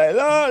 He like,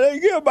 Lord, they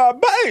give my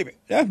baby.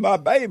 That's my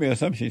baby, or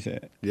something. She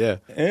said. Yeah,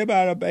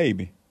 everybody a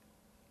baby.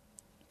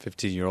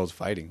 15-year-olds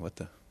fighting. What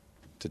the?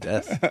 To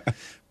death.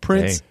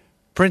 Prince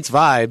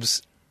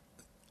Vibes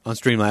on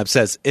Streamlabs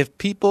says, if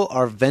people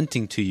are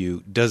venting to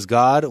you, does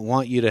God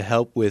want you to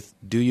help with?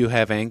 Do you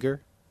have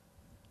anger?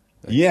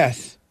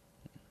 Yes.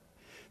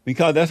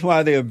 Because that's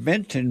why they're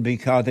venting,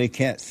 because they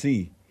can't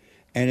see.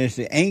 And it's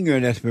the anger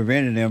that's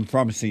preventing them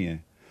from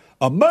seeing.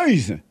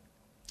 Amazing.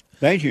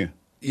 Thank you.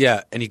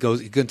 Yeah, and he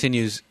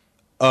continues,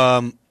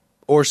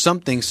 or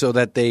something so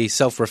that they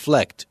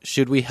self-reflect.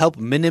 Should we help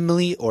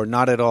minimally or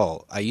not at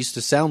all? I used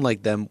to sound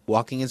like them,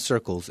 walking in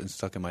circles and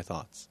stuck in my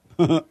thoughts.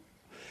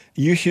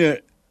 You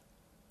should,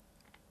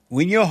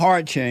 when your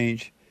heart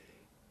change,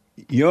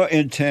 your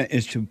intent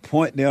is to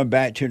point them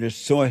back to the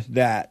source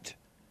that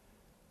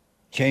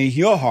changed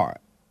your heart.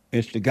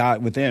 It's the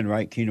God within,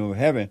 right? Kingdom of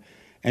heaven.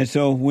 And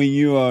so when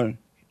you are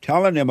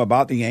telling them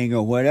about the anger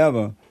or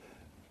whatever,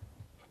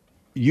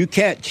 you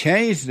can't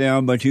change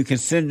them, but you can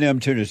send them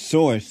to the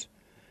source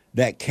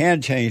that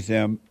can change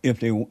them if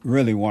they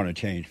really want to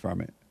change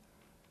from it.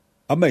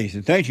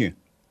 Amazing. Thank you.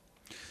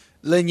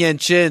 Lin Yan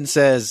Chin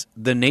says,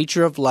 the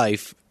nature of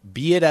life,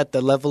 be it at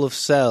the level of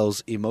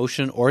cells,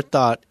 emotion, or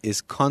thought,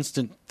 is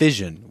constant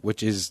fission,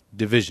 which is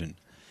division.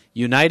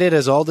 United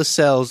as all the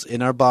cells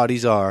in our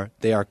bodies are,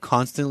 they are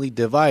constantly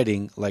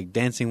dividing like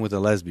dancing with a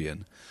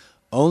lesbian.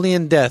 Only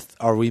in death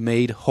are we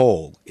made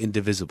whole,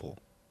 indivisible.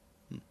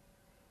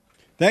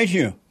 Thank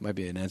you. Might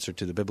be an answer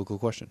to the biblical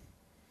question.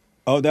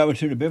 Oh, that was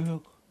to the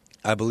biblical?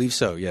 I believe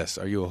so, yes.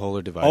 Are you a whole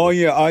or divided? Oh,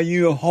 yeah. Are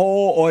you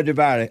whole or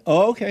divided?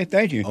 Oh, okay.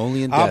 Thank you.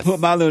 Only in I'll death.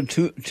 put my little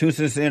two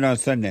cents in on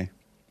Sunday.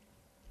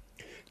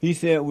 He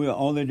said we're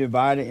only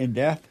divided in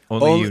death.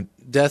 Only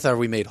death are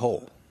we made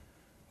whole.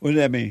 What does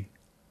that mean?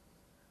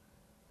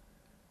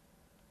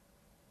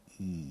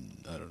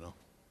 I don't know.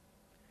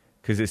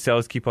 Because the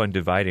cells keep on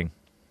dividing.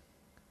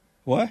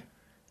 What?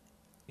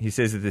 He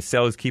says that the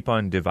cells keep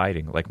on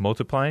dividing, like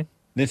multiplying.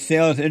 The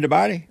cells in the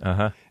body?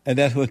 Uh-huh. And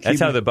that's what That's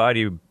how the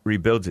body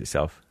rebuilds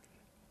itself.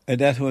 And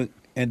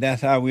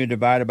that's how we're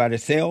divided by the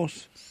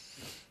cells?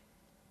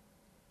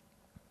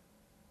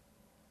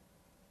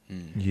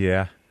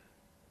 Yeah.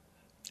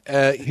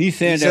 He's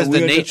saying he says that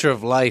the nature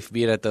of life,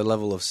 be it at the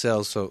level of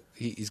cells. So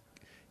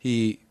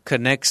he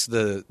connects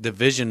the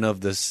division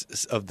of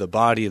the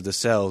body of the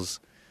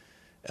cells,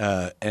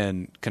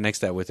 and connects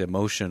that with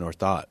emotion or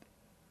thought.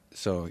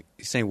 So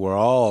he's saying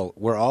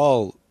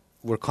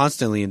we're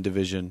constantly in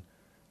division,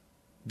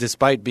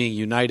 despite being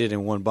united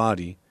in one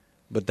body.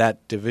 But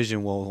that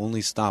division will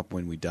only stop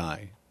when we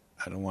die.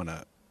 I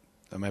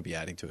might be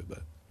adding to it,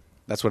 but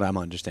that's what I'm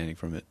understanding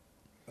from it.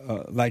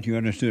 Like you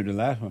understood the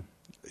last one.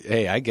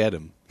 Hey, I get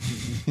him.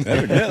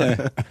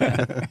 Evidently.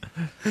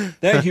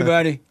 Thank you,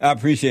 buddy. I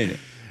appreciate it.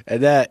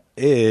 And that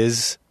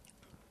is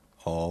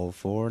all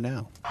for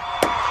now.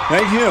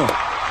 Thank you.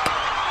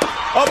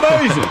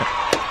 Amazing.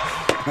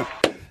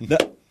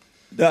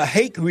 The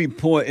Hake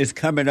Report is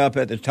coming up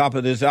at the top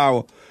of this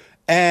hour.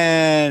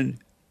 And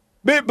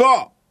Big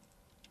Bob.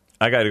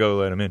 I got to go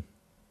let him in.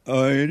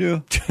 Oh, you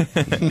do?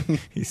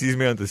 He sees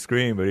me on the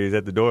screen, but he's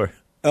at the door.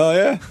 Oh,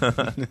 yeah?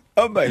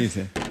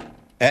 Amazing.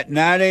 At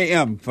 9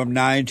 a.m. from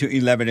 9 to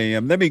 11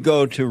 a.m. Let me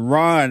go to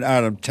Ron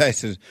out of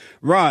Texas.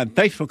 Ron,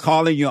 thanks for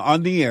calling. You're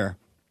on the air.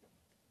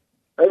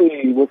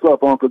 Hey, what's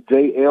up, Uncle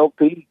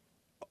JLP?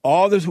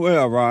 All is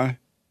well, Ron.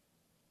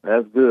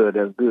 That's good.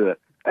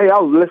 Hey, I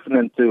was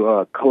listening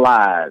to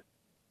Clyde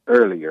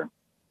earlier,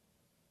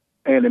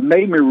 and it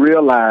made me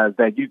realize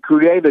that you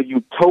create a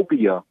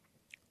utopia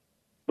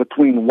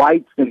between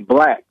whites and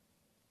blacks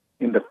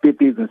in the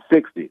 50s and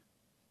 60s.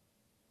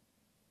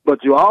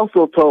 But you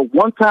also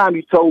one time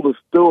you told a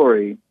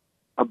story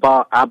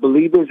about, I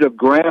believe it was your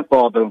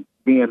grandfather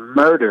being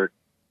murdered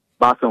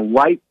by some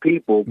white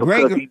people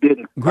because he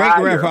didn't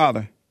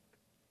Great-grandfather.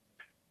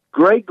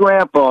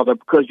 Great-grandfather,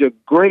 because your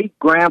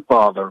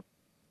great-grandfather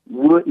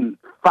wouldn't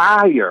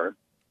fire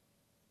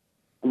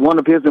one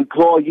of his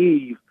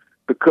employees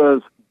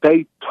because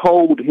they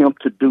told him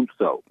to do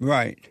so.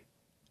 Right.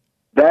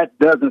 That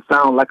doesn't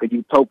sound like a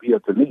utopia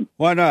to me.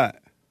 Why not?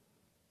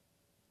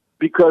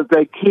 Because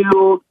they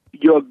killed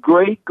your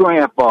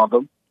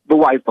great-grandfather, the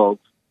white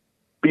folks,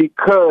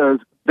 because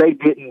he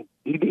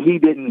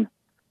didn't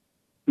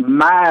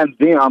mind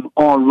them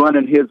on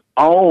running his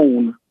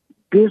own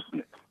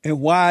business. And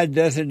why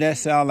doesn't that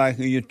sound like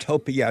a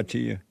utopia to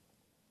you?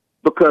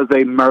 Because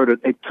they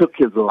took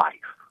his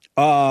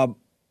life.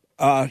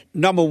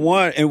 Number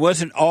one, it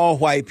wasn't all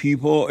white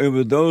people. It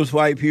was those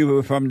white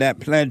people from that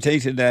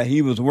plantation that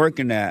he was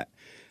working at.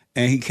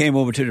 And he came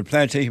over to the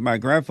plantation my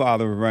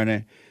grandfather was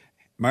running.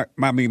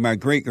 My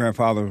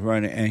great-grandfather was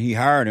running, and he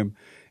hired him.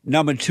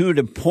 Number two,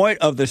 the point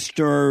of the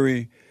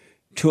story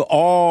to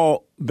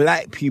all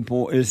black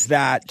people is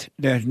that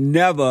there's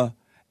never,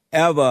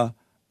 ever,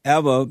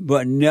 ever,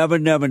 but never,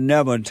 never,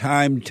 never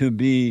time to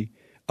be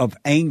of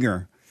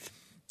anger.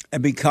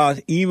 And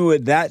because even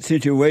with that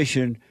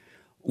situation,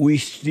 we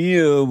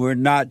still were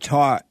not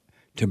taught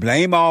to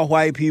blame all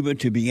white people,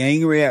 to be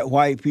angry at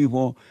white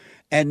people,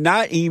 and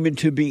not even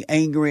to be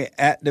angry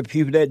at the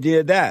people that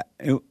did that.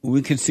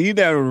 We can see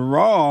that it was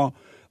wrong,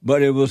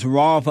 but it was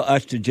wrong for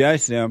us to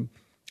judge them.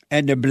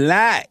 And the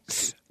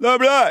blacks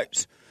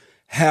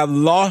have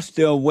lost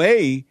their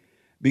way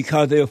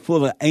because they're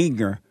full of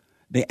anger.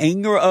 The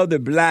anger of the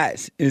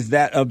blacks is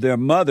that of their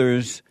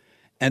mothers,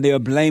 and they're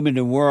blaming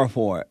the world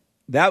for it.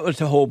 That was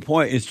the whole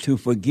point, is to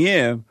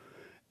forgive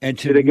and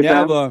to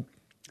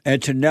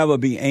never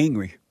be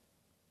angry.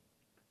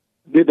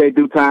 Did they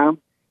do time?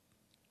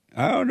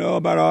 I don't know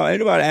about all.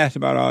 Anybody asked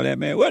about all that,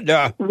 man? What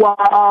the? Wow,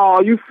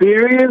 are you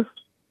serious?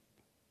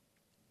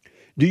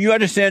 Do you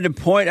understand the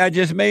point I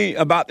just made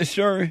about the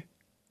story?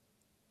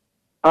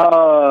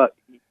 Well,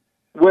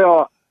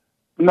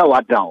 no,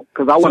 I don't,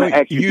 because I want to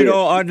ask you. You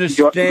don't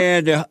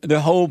understand the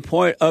whole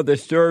point of the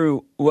story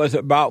was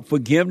about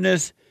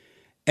forgiveness,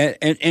 and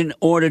in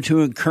order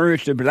to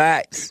encourage the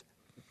blacks,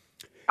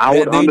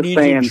 they need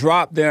to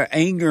drop their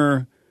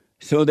anger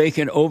so they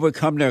can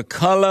overcome their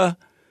color,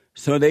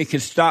 so they can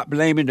stop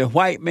blaming the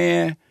white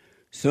man,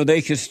 so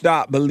they can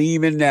stop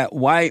believing that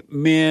white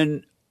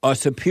men are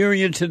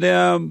superior to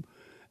them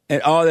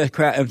and all that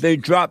crap. If they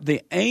drop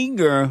the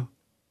anger,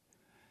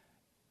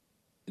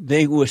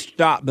 they will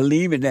stop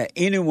believing that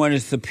anyone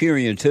is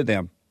superior to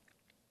them.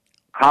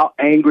 How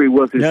angry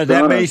was his son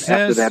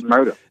after that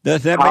murder?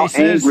 Does that make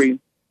sense? Angry?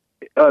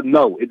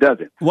 No, it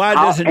doesn't. Why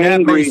doesn't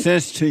that make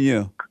sense to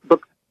you?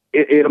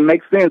 It'll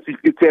make sense if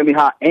you tell me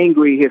how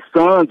angry his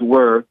sons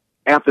were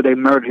after they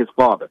murdered his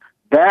father.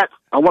 I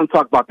want to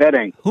talk about that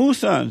anger. Whose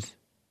sons?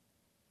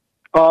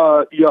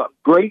 Your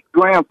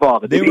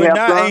great-grandfather. They were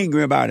not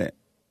angry about it.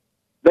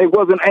 They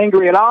wasn't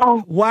angry at all?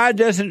 Why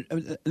doesn't...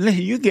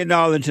 Listen, you're getting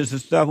all into some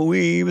stuff we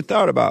ain't even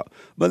thought about.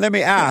 But let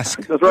me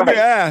ask. That's right. Let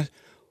me ask.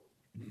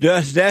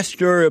 Does that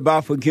story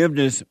about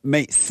forgiveness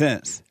make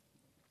sense?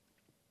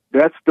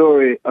 That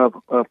story of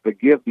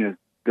forgiveness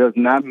does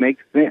not make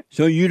sense.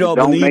 So you don't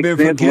believe in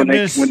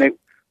forgiveness?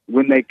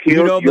 When they killed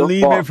you don't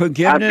believe in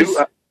forgiveness?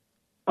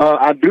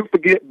 I do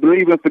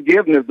believe in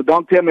forgiveness, but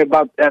don't tell me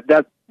about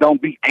that.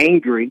 Don't be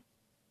angry.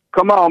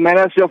 Come on, man,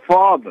 that's your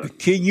father.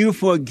 Can you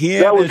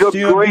forgive? That was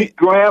your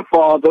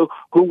great-grandfather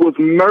who was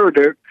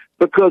murdered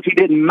because he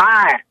didn't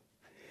mind.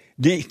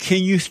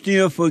 Can you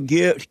still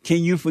forgive?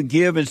 Can you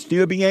forgive and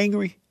still be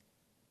angry?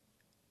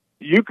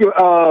 You can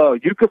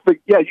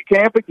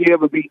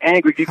forgive and be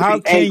angry. You How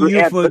can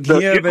you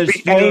forgive and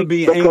still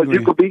be angry? Because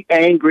you could be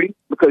angry.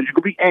 Because you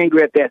could be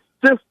angry at that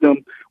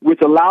system which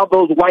allowed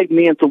those white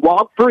men to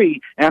walk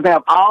free and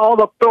have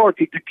all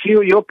authority to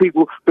kill your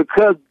people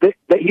because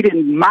he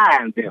didn't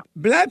mind them.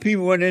 Black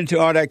people went into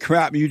all that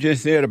crap you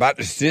just said about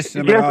the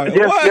system. Yes,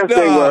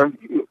 they were.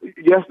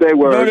 Yes, they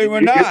were. No, they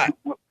were not.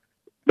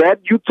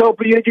 That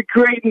utopia you're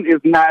creating is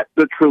not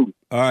the truth.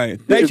 All right.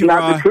 Thank you, Ron.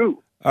 It's not the truth.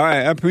 All right.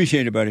 I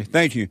appreciate it, buddy.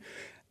 Thank you.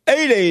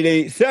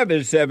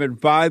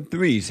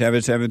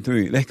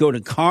 888-775-3773. Let's go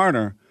to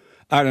Connor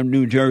out of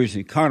New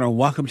Jersey. Connor,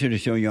 welcome to the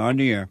show. You're on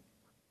the air.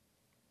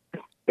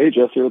 Hey,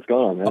 Jesse. What's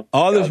going on, man?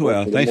 All is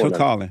well. Thanks for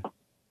calling.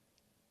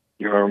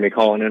 You remember me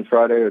calling in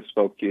Friday or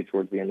spoke to you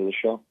towards the end of the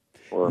show?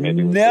 Or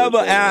maybe never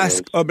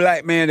ask a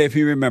black man if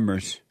he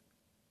remembers.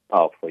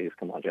 Oh, please.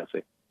 Come on,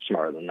 Jesse.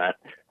 Smarter than that.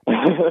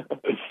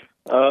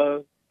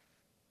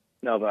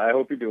 No, but I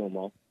hope you're doing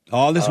well.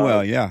 All is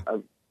well, yeah.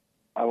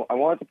 I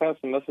wanted to pass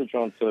a message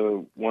on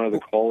to one of the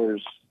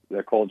callers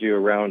that called you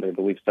around, I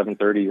believe,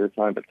 7:30 your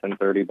time, but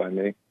 10:30 by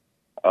me,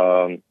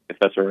 if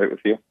that's all right with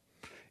you.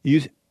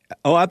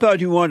 I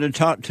thought you wanted to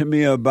talk to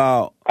me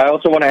about... I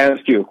also want to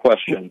ask you a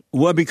question.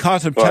 Well,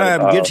 because of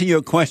time, get to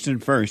your question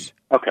first.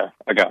 Okay,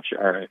 I got you.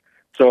 All right.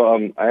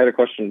 So I had a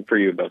question for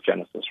you about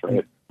Genesis,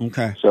 right?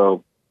 Okay.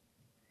 So,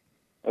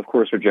 of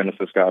course, with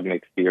Genesis, God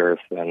makes the earth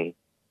and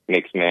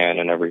makes man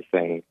and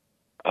everything.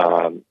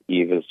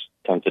 Eve is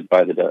tempted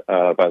by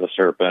the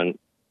serpent.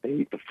 They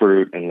eat the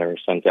fruit, and they're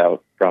sent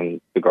out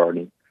from the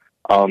garden.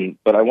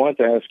 But I wanted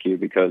to ask you,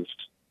 because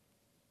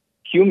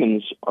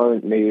humans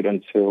aren't made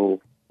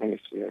until, let me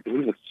see, I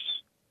believe it's,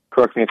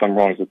 correct me if I'm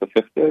wrong, is it the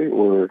 5th day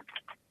or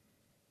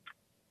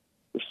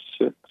the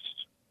 6th?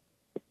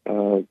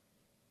 I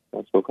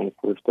spoke on the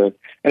 4th day.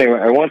 Anyway,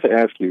 I wanted to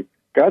ask you,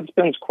 God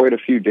spends quite a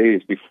few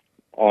days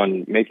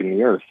on making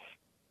the earth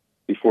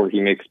before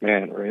he makes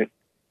man, right?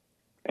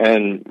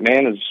 And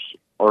man is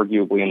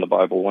arguably in the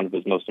Bible one of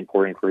his most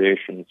important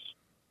creations.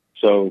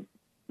 So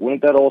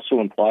wouldn't that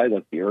also imply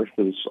that the earth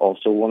is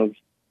also one of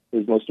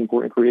his most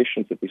important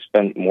creations, if he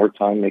spent more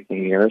time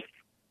making the earth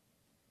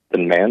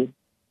than man?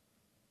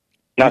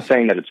 Not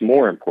saying that it's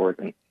more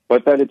important,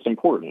 but that it's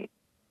important,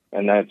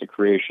 and that it's a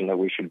creation that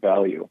we should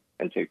value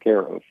and take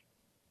care of.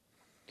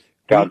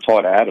 God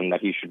taught Adam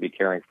that he should be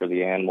caring for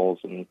the animals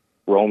and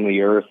roam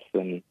the earth,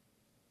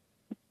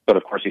 but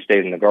of course he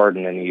stayed in the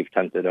garden, and Eve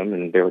tempted him,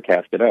 and they were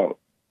casted out.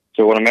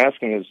 So what I'm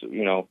asking is,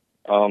 do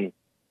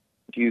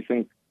you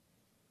think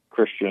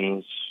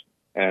Christians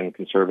and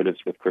conservatives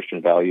with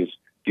Christian values,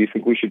 do you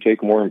think we should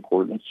take more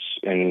importance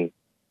in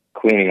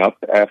cleaning up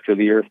after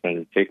the earth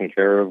and taking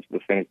care of the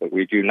things that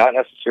we do? Not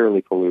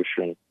necessarily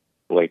pollution,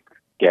 like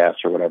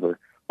gas or whatever,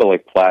 but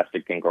like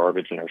plastic and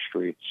garbage in our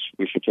streets.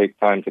 We should take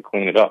time to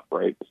clean it up,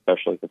 right?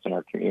 Especially if it's in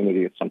our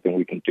community. It's something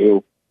we can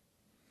do.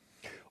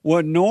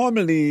 Well,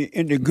 normally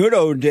in the good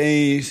old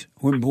days,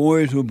 when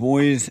boys were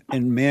boys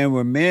and men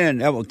were men,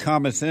 that was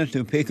common sense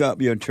to pick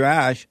up your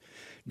trash.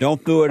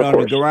 Don't throw it on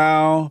the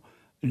ground.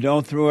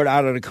 Don't throw it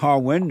out of the car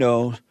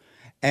windows.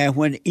 And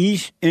when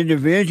each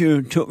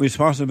individual took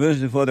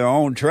responsibility for their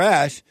own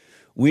trash,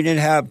 we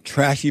didn't have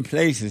trashy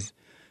places.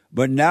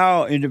 But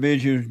now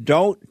individuals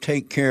don't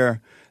take care of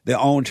their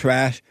own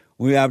trash.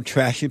 We have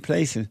trashy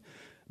places.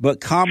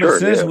 But common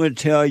sense would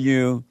tell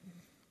you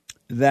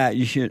that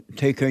you should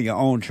take care of your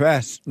own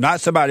trash,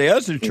 not somebody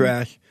else's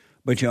trash,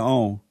 but your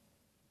own.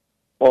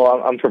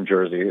 Well, I'm from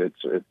Jersey.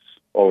 It's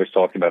always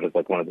talked about as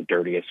like one of the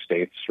dirtiest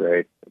states,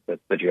 right?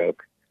 That's the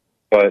joke.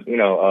 But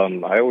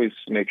I always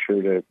make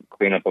sure to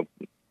clean up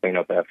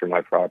after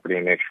my property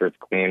and make sure it's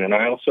clean. And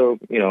I also,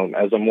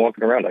 as I'm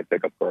walking around, I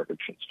pick up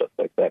garbage and stuff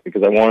like that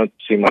because I want to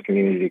see my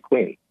community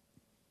clean.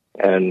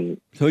 And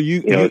so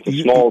it's a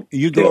small.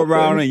 You go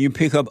around and you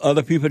pick up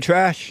other people's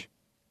trash.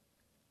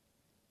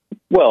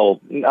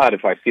 Well, not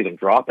if I see them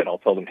drop it. I'll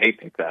tell them, hey,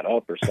 pick that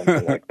up or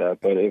something like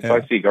that. But if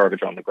I see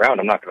garbage on the ground,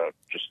 I'm not going to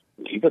just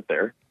leave it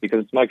there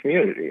because it's my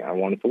community. I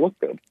want it to look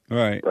good.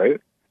 Right.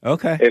 Right?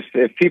 Okay.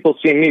 If people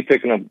see me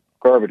picking up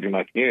garbage in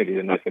my community,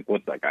 then they think,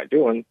 what's that guy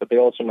doing? But they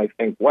also might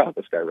think, wow,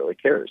 this guy really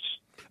cares.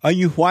 Are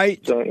you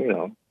white? So, you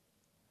know,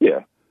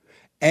 yeah.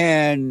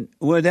 And,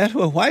 well, that's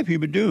what white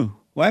people do.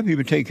 White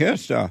people take care of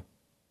stuff.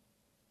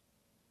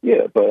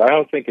 Yeah, but I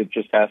don't think it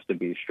just has to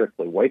be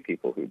strictly white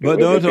people who do it. But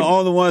those are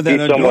all the ones that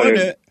are doing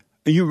it.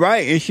 You're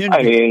right. It shouldn't.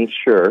 I mean,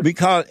 sure.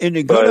 Because in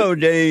the good old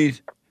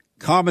days,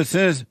 common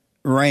sense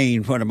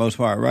reigned for the most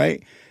part,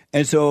 right?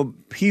 And so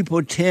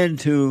people tend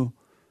to,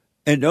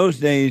 in those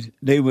days,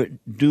 they would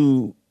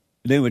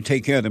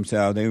take care of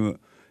themselves. They would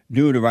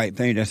do the right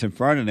thing that's in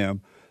front of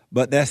them.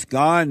 But that's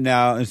gone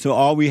now, and so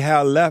all we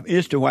have left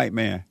is the white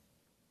man.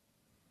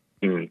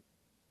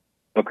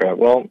 Okay,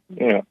 well,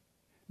 you know.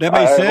 That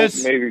makes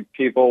sense? Hope maybe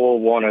people will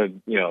want to,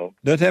 you know,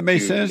 does that make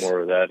do sense? More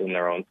of that in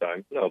their own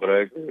time. No, but I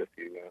agree with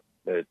you.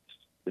 It's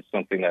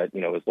something that, you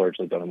know, is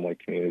largely done in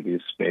white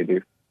communities, maybe.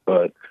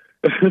 But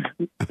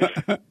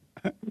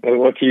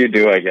what can you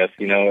do? I guess,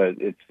 you know,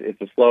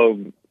 it's a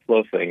slow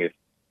thing. If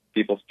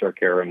people start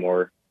caring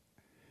more,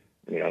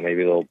 you know,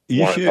 maybe they'll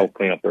want to help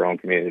clean up their own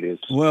communities.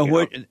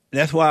 Well,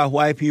 that's why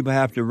white people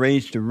have to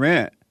raise the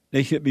rent.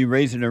 They should be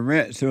raising the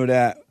rent so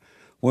that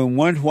when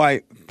one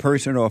white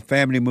person or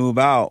family move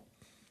out,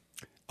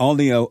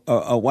 only a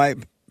white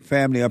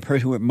family, a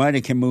person with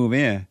money can move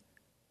in.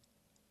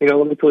 You know,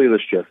 let me tell you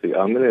this, Jesse.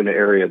 I'm in an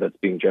area that's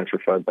being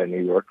gentrified by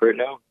New York right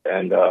now,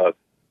 and the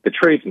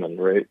tradesmen,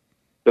 right,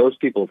 those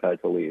people have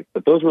had to leave.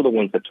 But those were the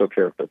ones that took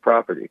care of their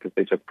property because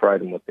they took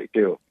pride in what they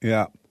do.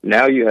 Yeah.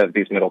 Now you have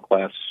these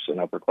middle-class and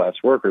upper-class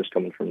workers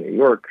coming from New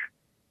York,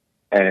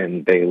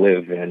 and they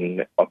live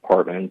in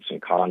apartments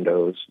and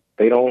condos.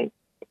 They don't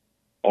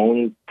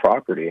own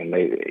property, and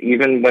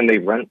even when they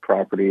rent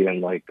property in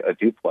like a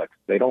duplex,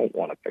 they don't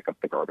want to pick up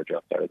the garbage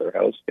outside of their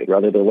house. They'd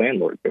rather their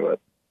landlord do it.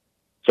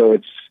 So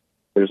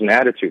there's an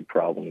attitude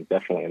problem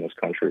definitely in this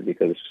country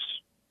because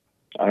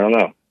I don't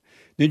know.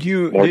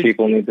 More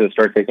people need to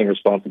start taking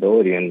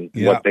responsibility in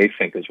what they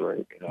think is right.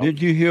 You know?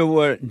 Did you hear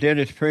what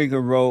Dennis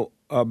Prager wrote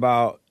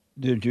about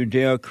the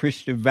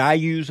Judeo-Christian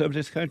values of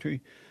this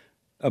country,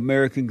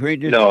 American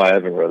greatness? No, I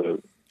haven't read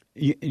it.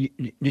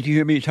 Did you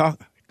hear me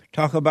talk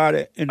about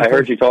it? I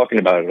heard you talking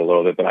about it a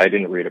little bit, but I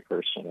didn't read it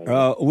personally.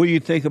 What do you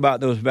think about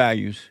those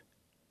values?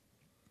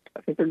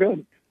 I think they're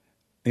good.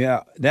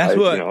 Yeah,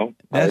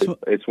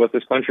 it's what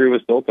this country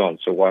was built on.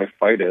 So why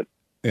fight it?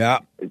 Yeah.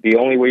 The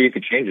only way you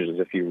could change it is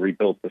if you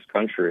rebuilt this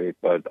country,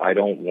 but I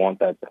don't want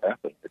that to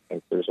happen. I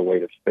think there's a way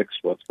to fix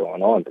what's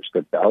going on. There's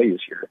good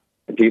values here,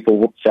 and people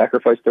will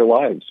sacrifice their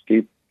lives.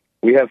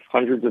 We have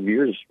hundreds of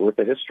years worth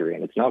of history,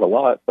 and it's not a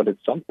lot, but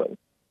it's something.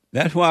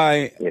 That's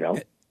why, you know,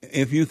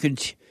 if you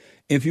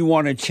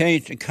want to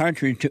change the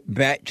country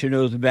back to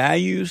those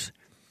values,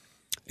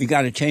 you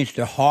got to change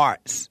the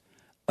hearts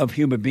of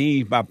human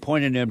beings by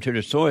pointing them to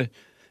the source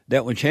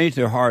that will change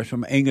their hearts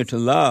from anger to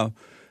love.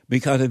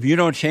 Because if you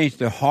don't change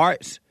the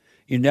hearts,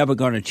 you're never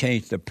going to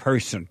change the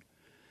person.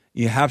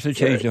 You have to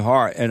change the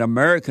heart. And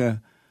America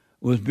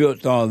was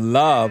built on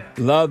love.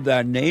 Love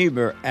thy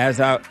neighbor as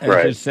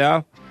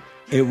yourself.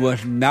 It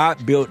was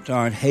not built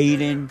on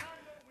hating.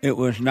 It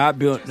was not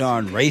built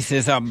on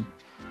racism.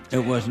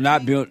 It was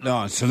not built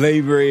on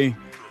slavery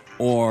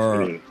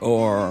or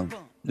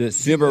the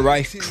civil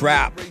rights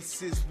crap.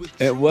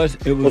 It was.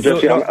 Well,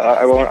 Jesse,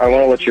 I want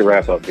to let you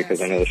wrap up because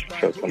I know the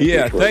show's coming.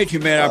 Yeah, thank you,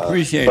 man. I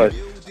appreciate it.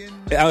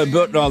 I was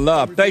built on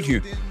love. Thank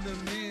you.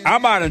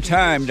 I'm out of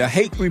time. The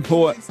Hake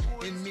Report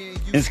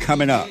is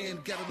coming up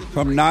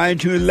from 9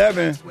 to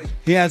 11.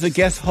 He has a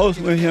guest host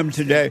with him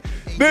today,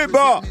 Big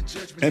Bart.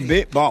 And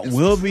Big Bart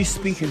will be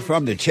speaking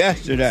from the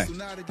chest today.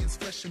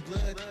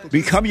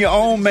 Become your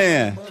own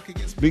man.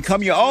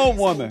 Become your own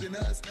woman.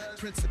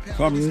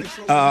 From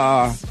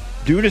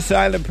Do the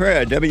Silent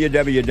Prayer,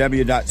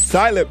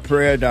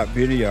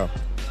 www.silentprayer.video.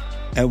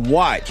 And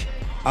watch.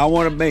 I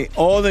want to make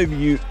all of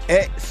you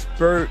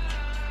expert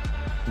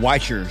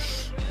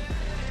watchers.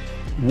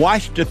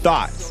 Watch the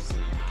thoughts.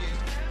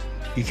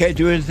 You can't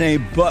do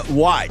anything but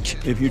watch.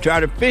 If you try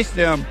to fix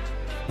them,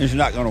 it's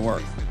not going to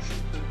work.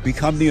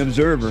 Become the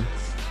observer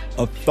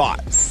of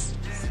thoughts.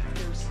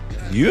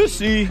 You'll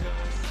see.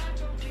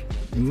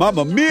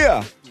 Mamma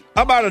mia.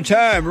 I'm out of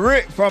time.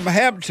 Rick from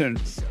Hampton.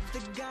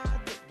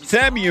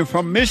 Samuel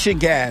from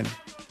Michigan.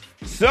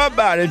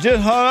 Somebody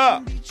just hung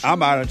up.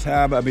 I'm out of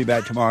time. I'll be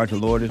back tomorrow if the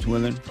Lord is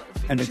willing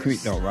and the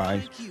creek don't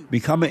rise.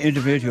 Become an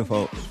individual,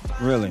 folks.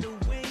 Really.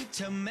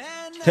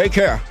 Take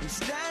care.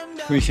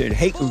 Appreciate it.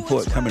 Hake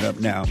Report coming up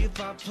now.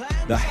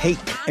 The Hake,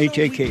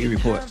 H-A-K-E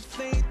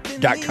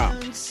Report.com.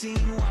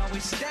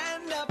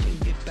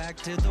 Back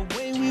to the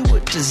way we were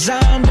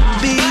designed to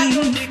be.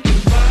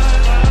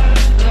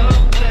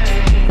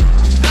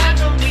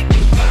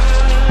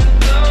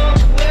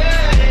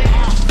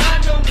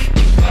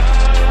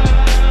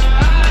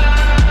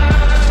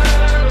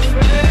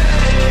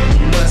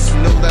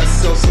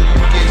 So you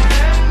get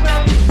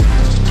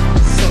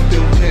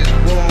something went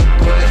wrong,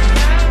 but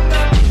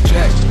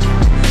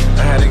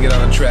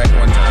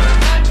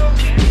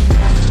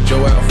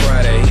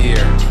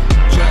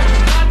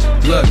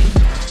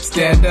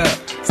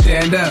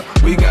stand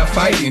up, we got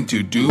fighting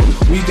to do.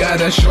 We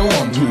gotta show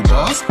him who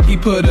boss. He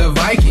put a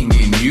Viking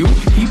in you.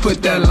 He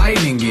put that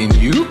lightning in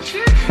you.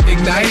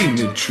 Igniting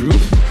the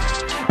truth.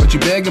 But you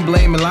beg and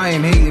blame and lie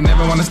and hate and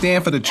never wanna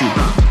stand for the truth.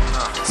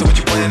 So what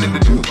you planning to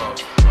do?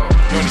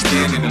 You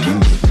understanding to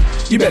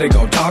lose? You better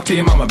go talk to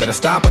your mama. Better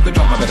stop at the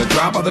drama. Better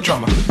drop all the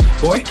trauma.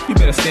 Boy, you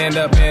better stand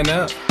up and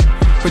up.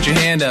 Put your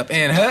hand up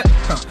and hut.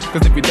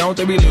 Cause if we don't,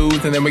 then we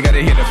lose. And then we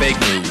gotta hear the fake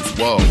news.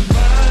 Whoa.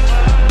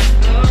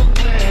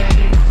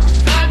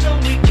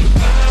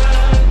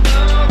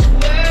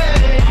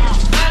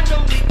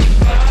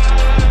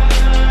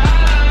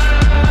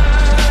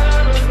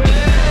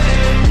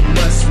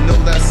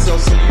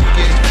 So you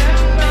get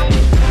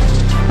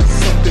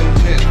something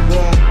went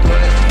wrong,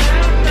 but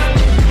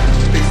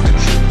face the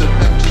truth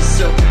about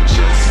yourself and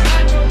just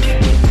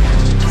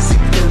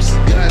seek first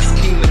God's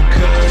kingdom,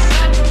 cause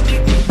you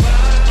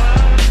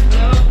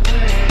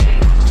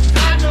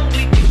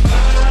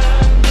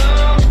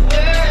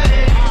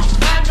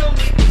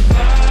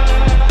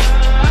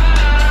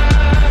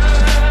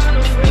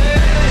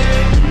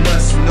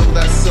must know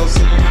that so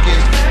you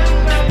get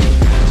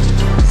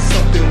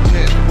something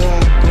went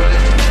wrong, but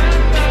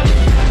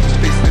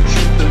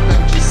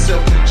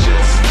and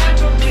just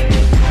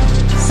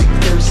seek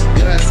first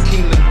God's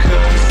kingdom,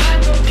 cause I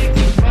know we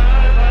can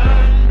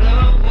find a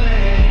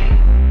way.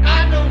 I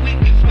know we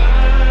can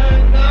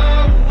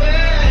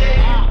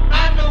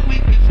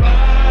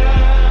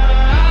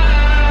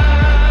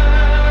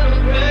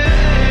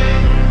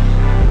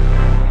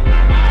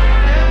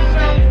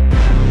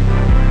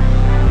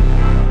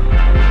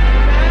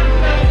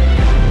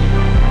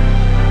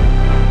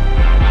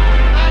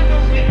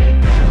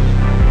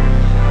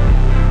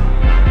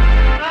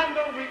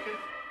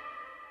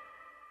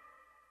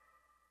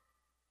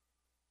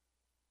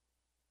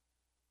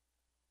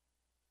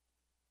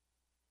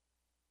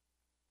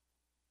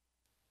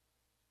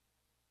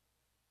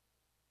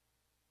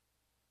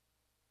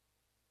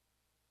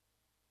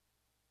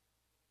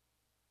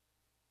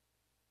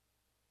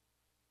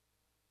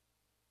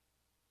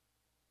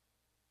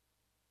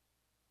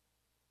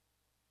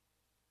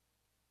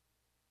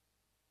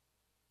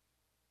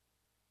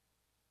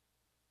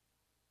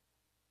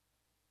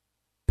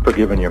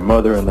forgiving your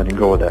mother and letting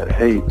go of that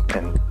hate,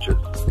 and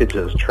it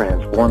just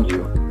transforms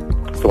you.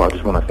 So I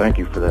just want to thank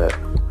you for that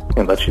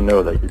and let you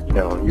know that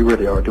you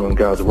really are doing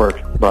God's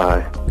work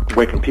by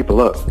waking people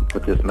up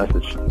with this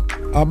message.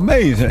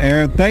 Amazing,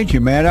 Aaron. Thank you,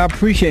 man. I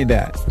appreciate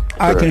that. Sure.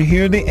 I can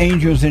hear the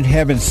angels in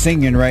heaven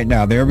singing right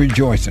now. They're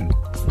rejoicing.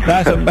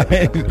 That's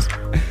amazing.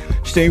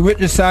 Stay with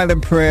the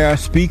silent prayer.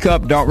 Speak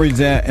up, don't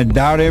resent, and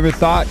doubt every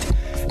thought.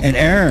 And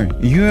Aaron,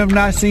 you have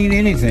not seen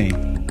anything.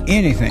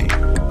 Anything.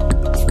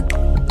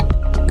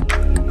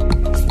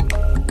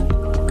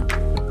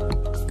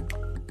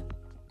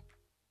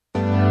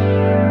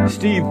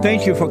 Steve,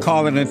 thank you for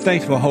calling and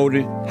thanks for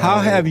holding. How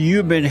have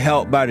you been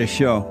helped by the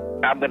show?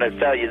 I'm going to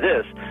tell you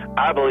this.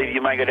 I believe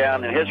you might go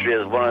down in history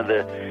as one of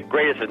the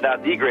greatest, if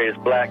not the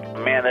greatest, black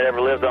man that ever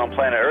lived on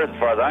planet Earth, as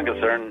far as I'm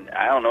concerned.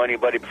 I don't know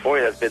anybody before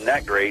you that's been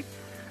that great.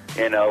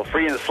 You know,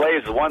 freeing the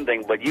slaves is one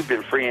thing, but you've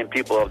been freeing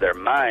people of their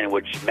mind,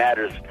 which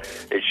matters,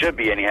 it should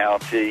be anyhow,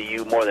 to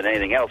you more than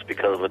anything else,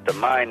 because with the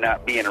mind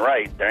not being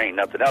right, there ain't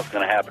nothing else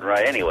going to happen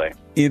right anyway.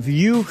 If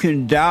you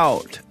can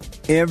doubt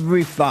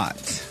every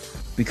thought,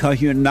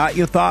 because you're not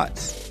your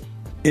thoughts,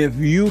 if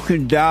you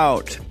can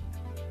doubt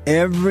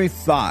every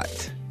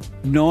thought,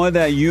 knowing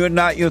that you're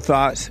not your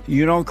thoughts,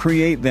 you don't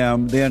create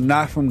them, they're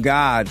not from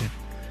God,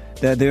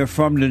 that they're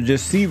from the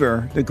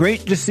deceiver, the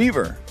great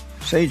deceiver,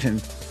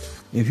 Satan.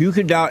 If you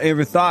can doubt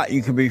every thought,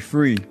 you can be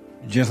free,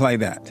 just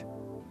like that.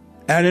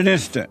 At an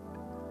instant.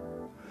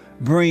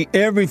 Bring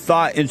every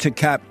thought into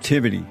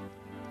captivity.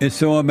 It's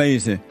so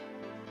amazing.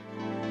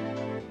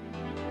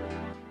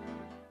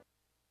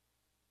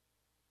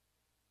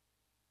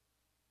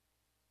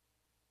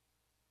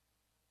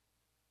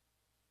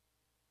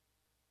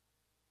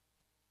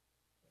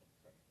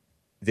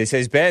 This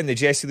has been the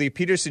Jesse Lee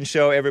Peterson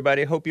Show,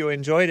 everybody. Hope you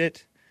enjoyed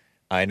it.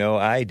 I know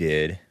I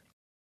did.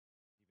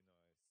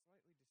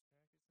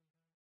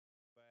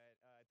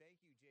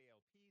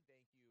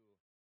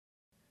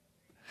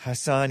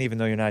 Hassan, even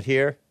though you're not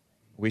here,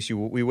 we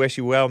wish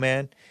you well,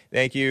 man.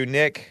 Thank you,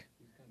 Nick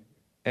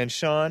and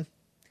Sean.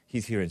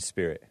 He's here in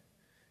spirit.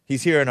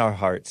 He's here in our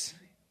hearts.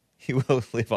 He will live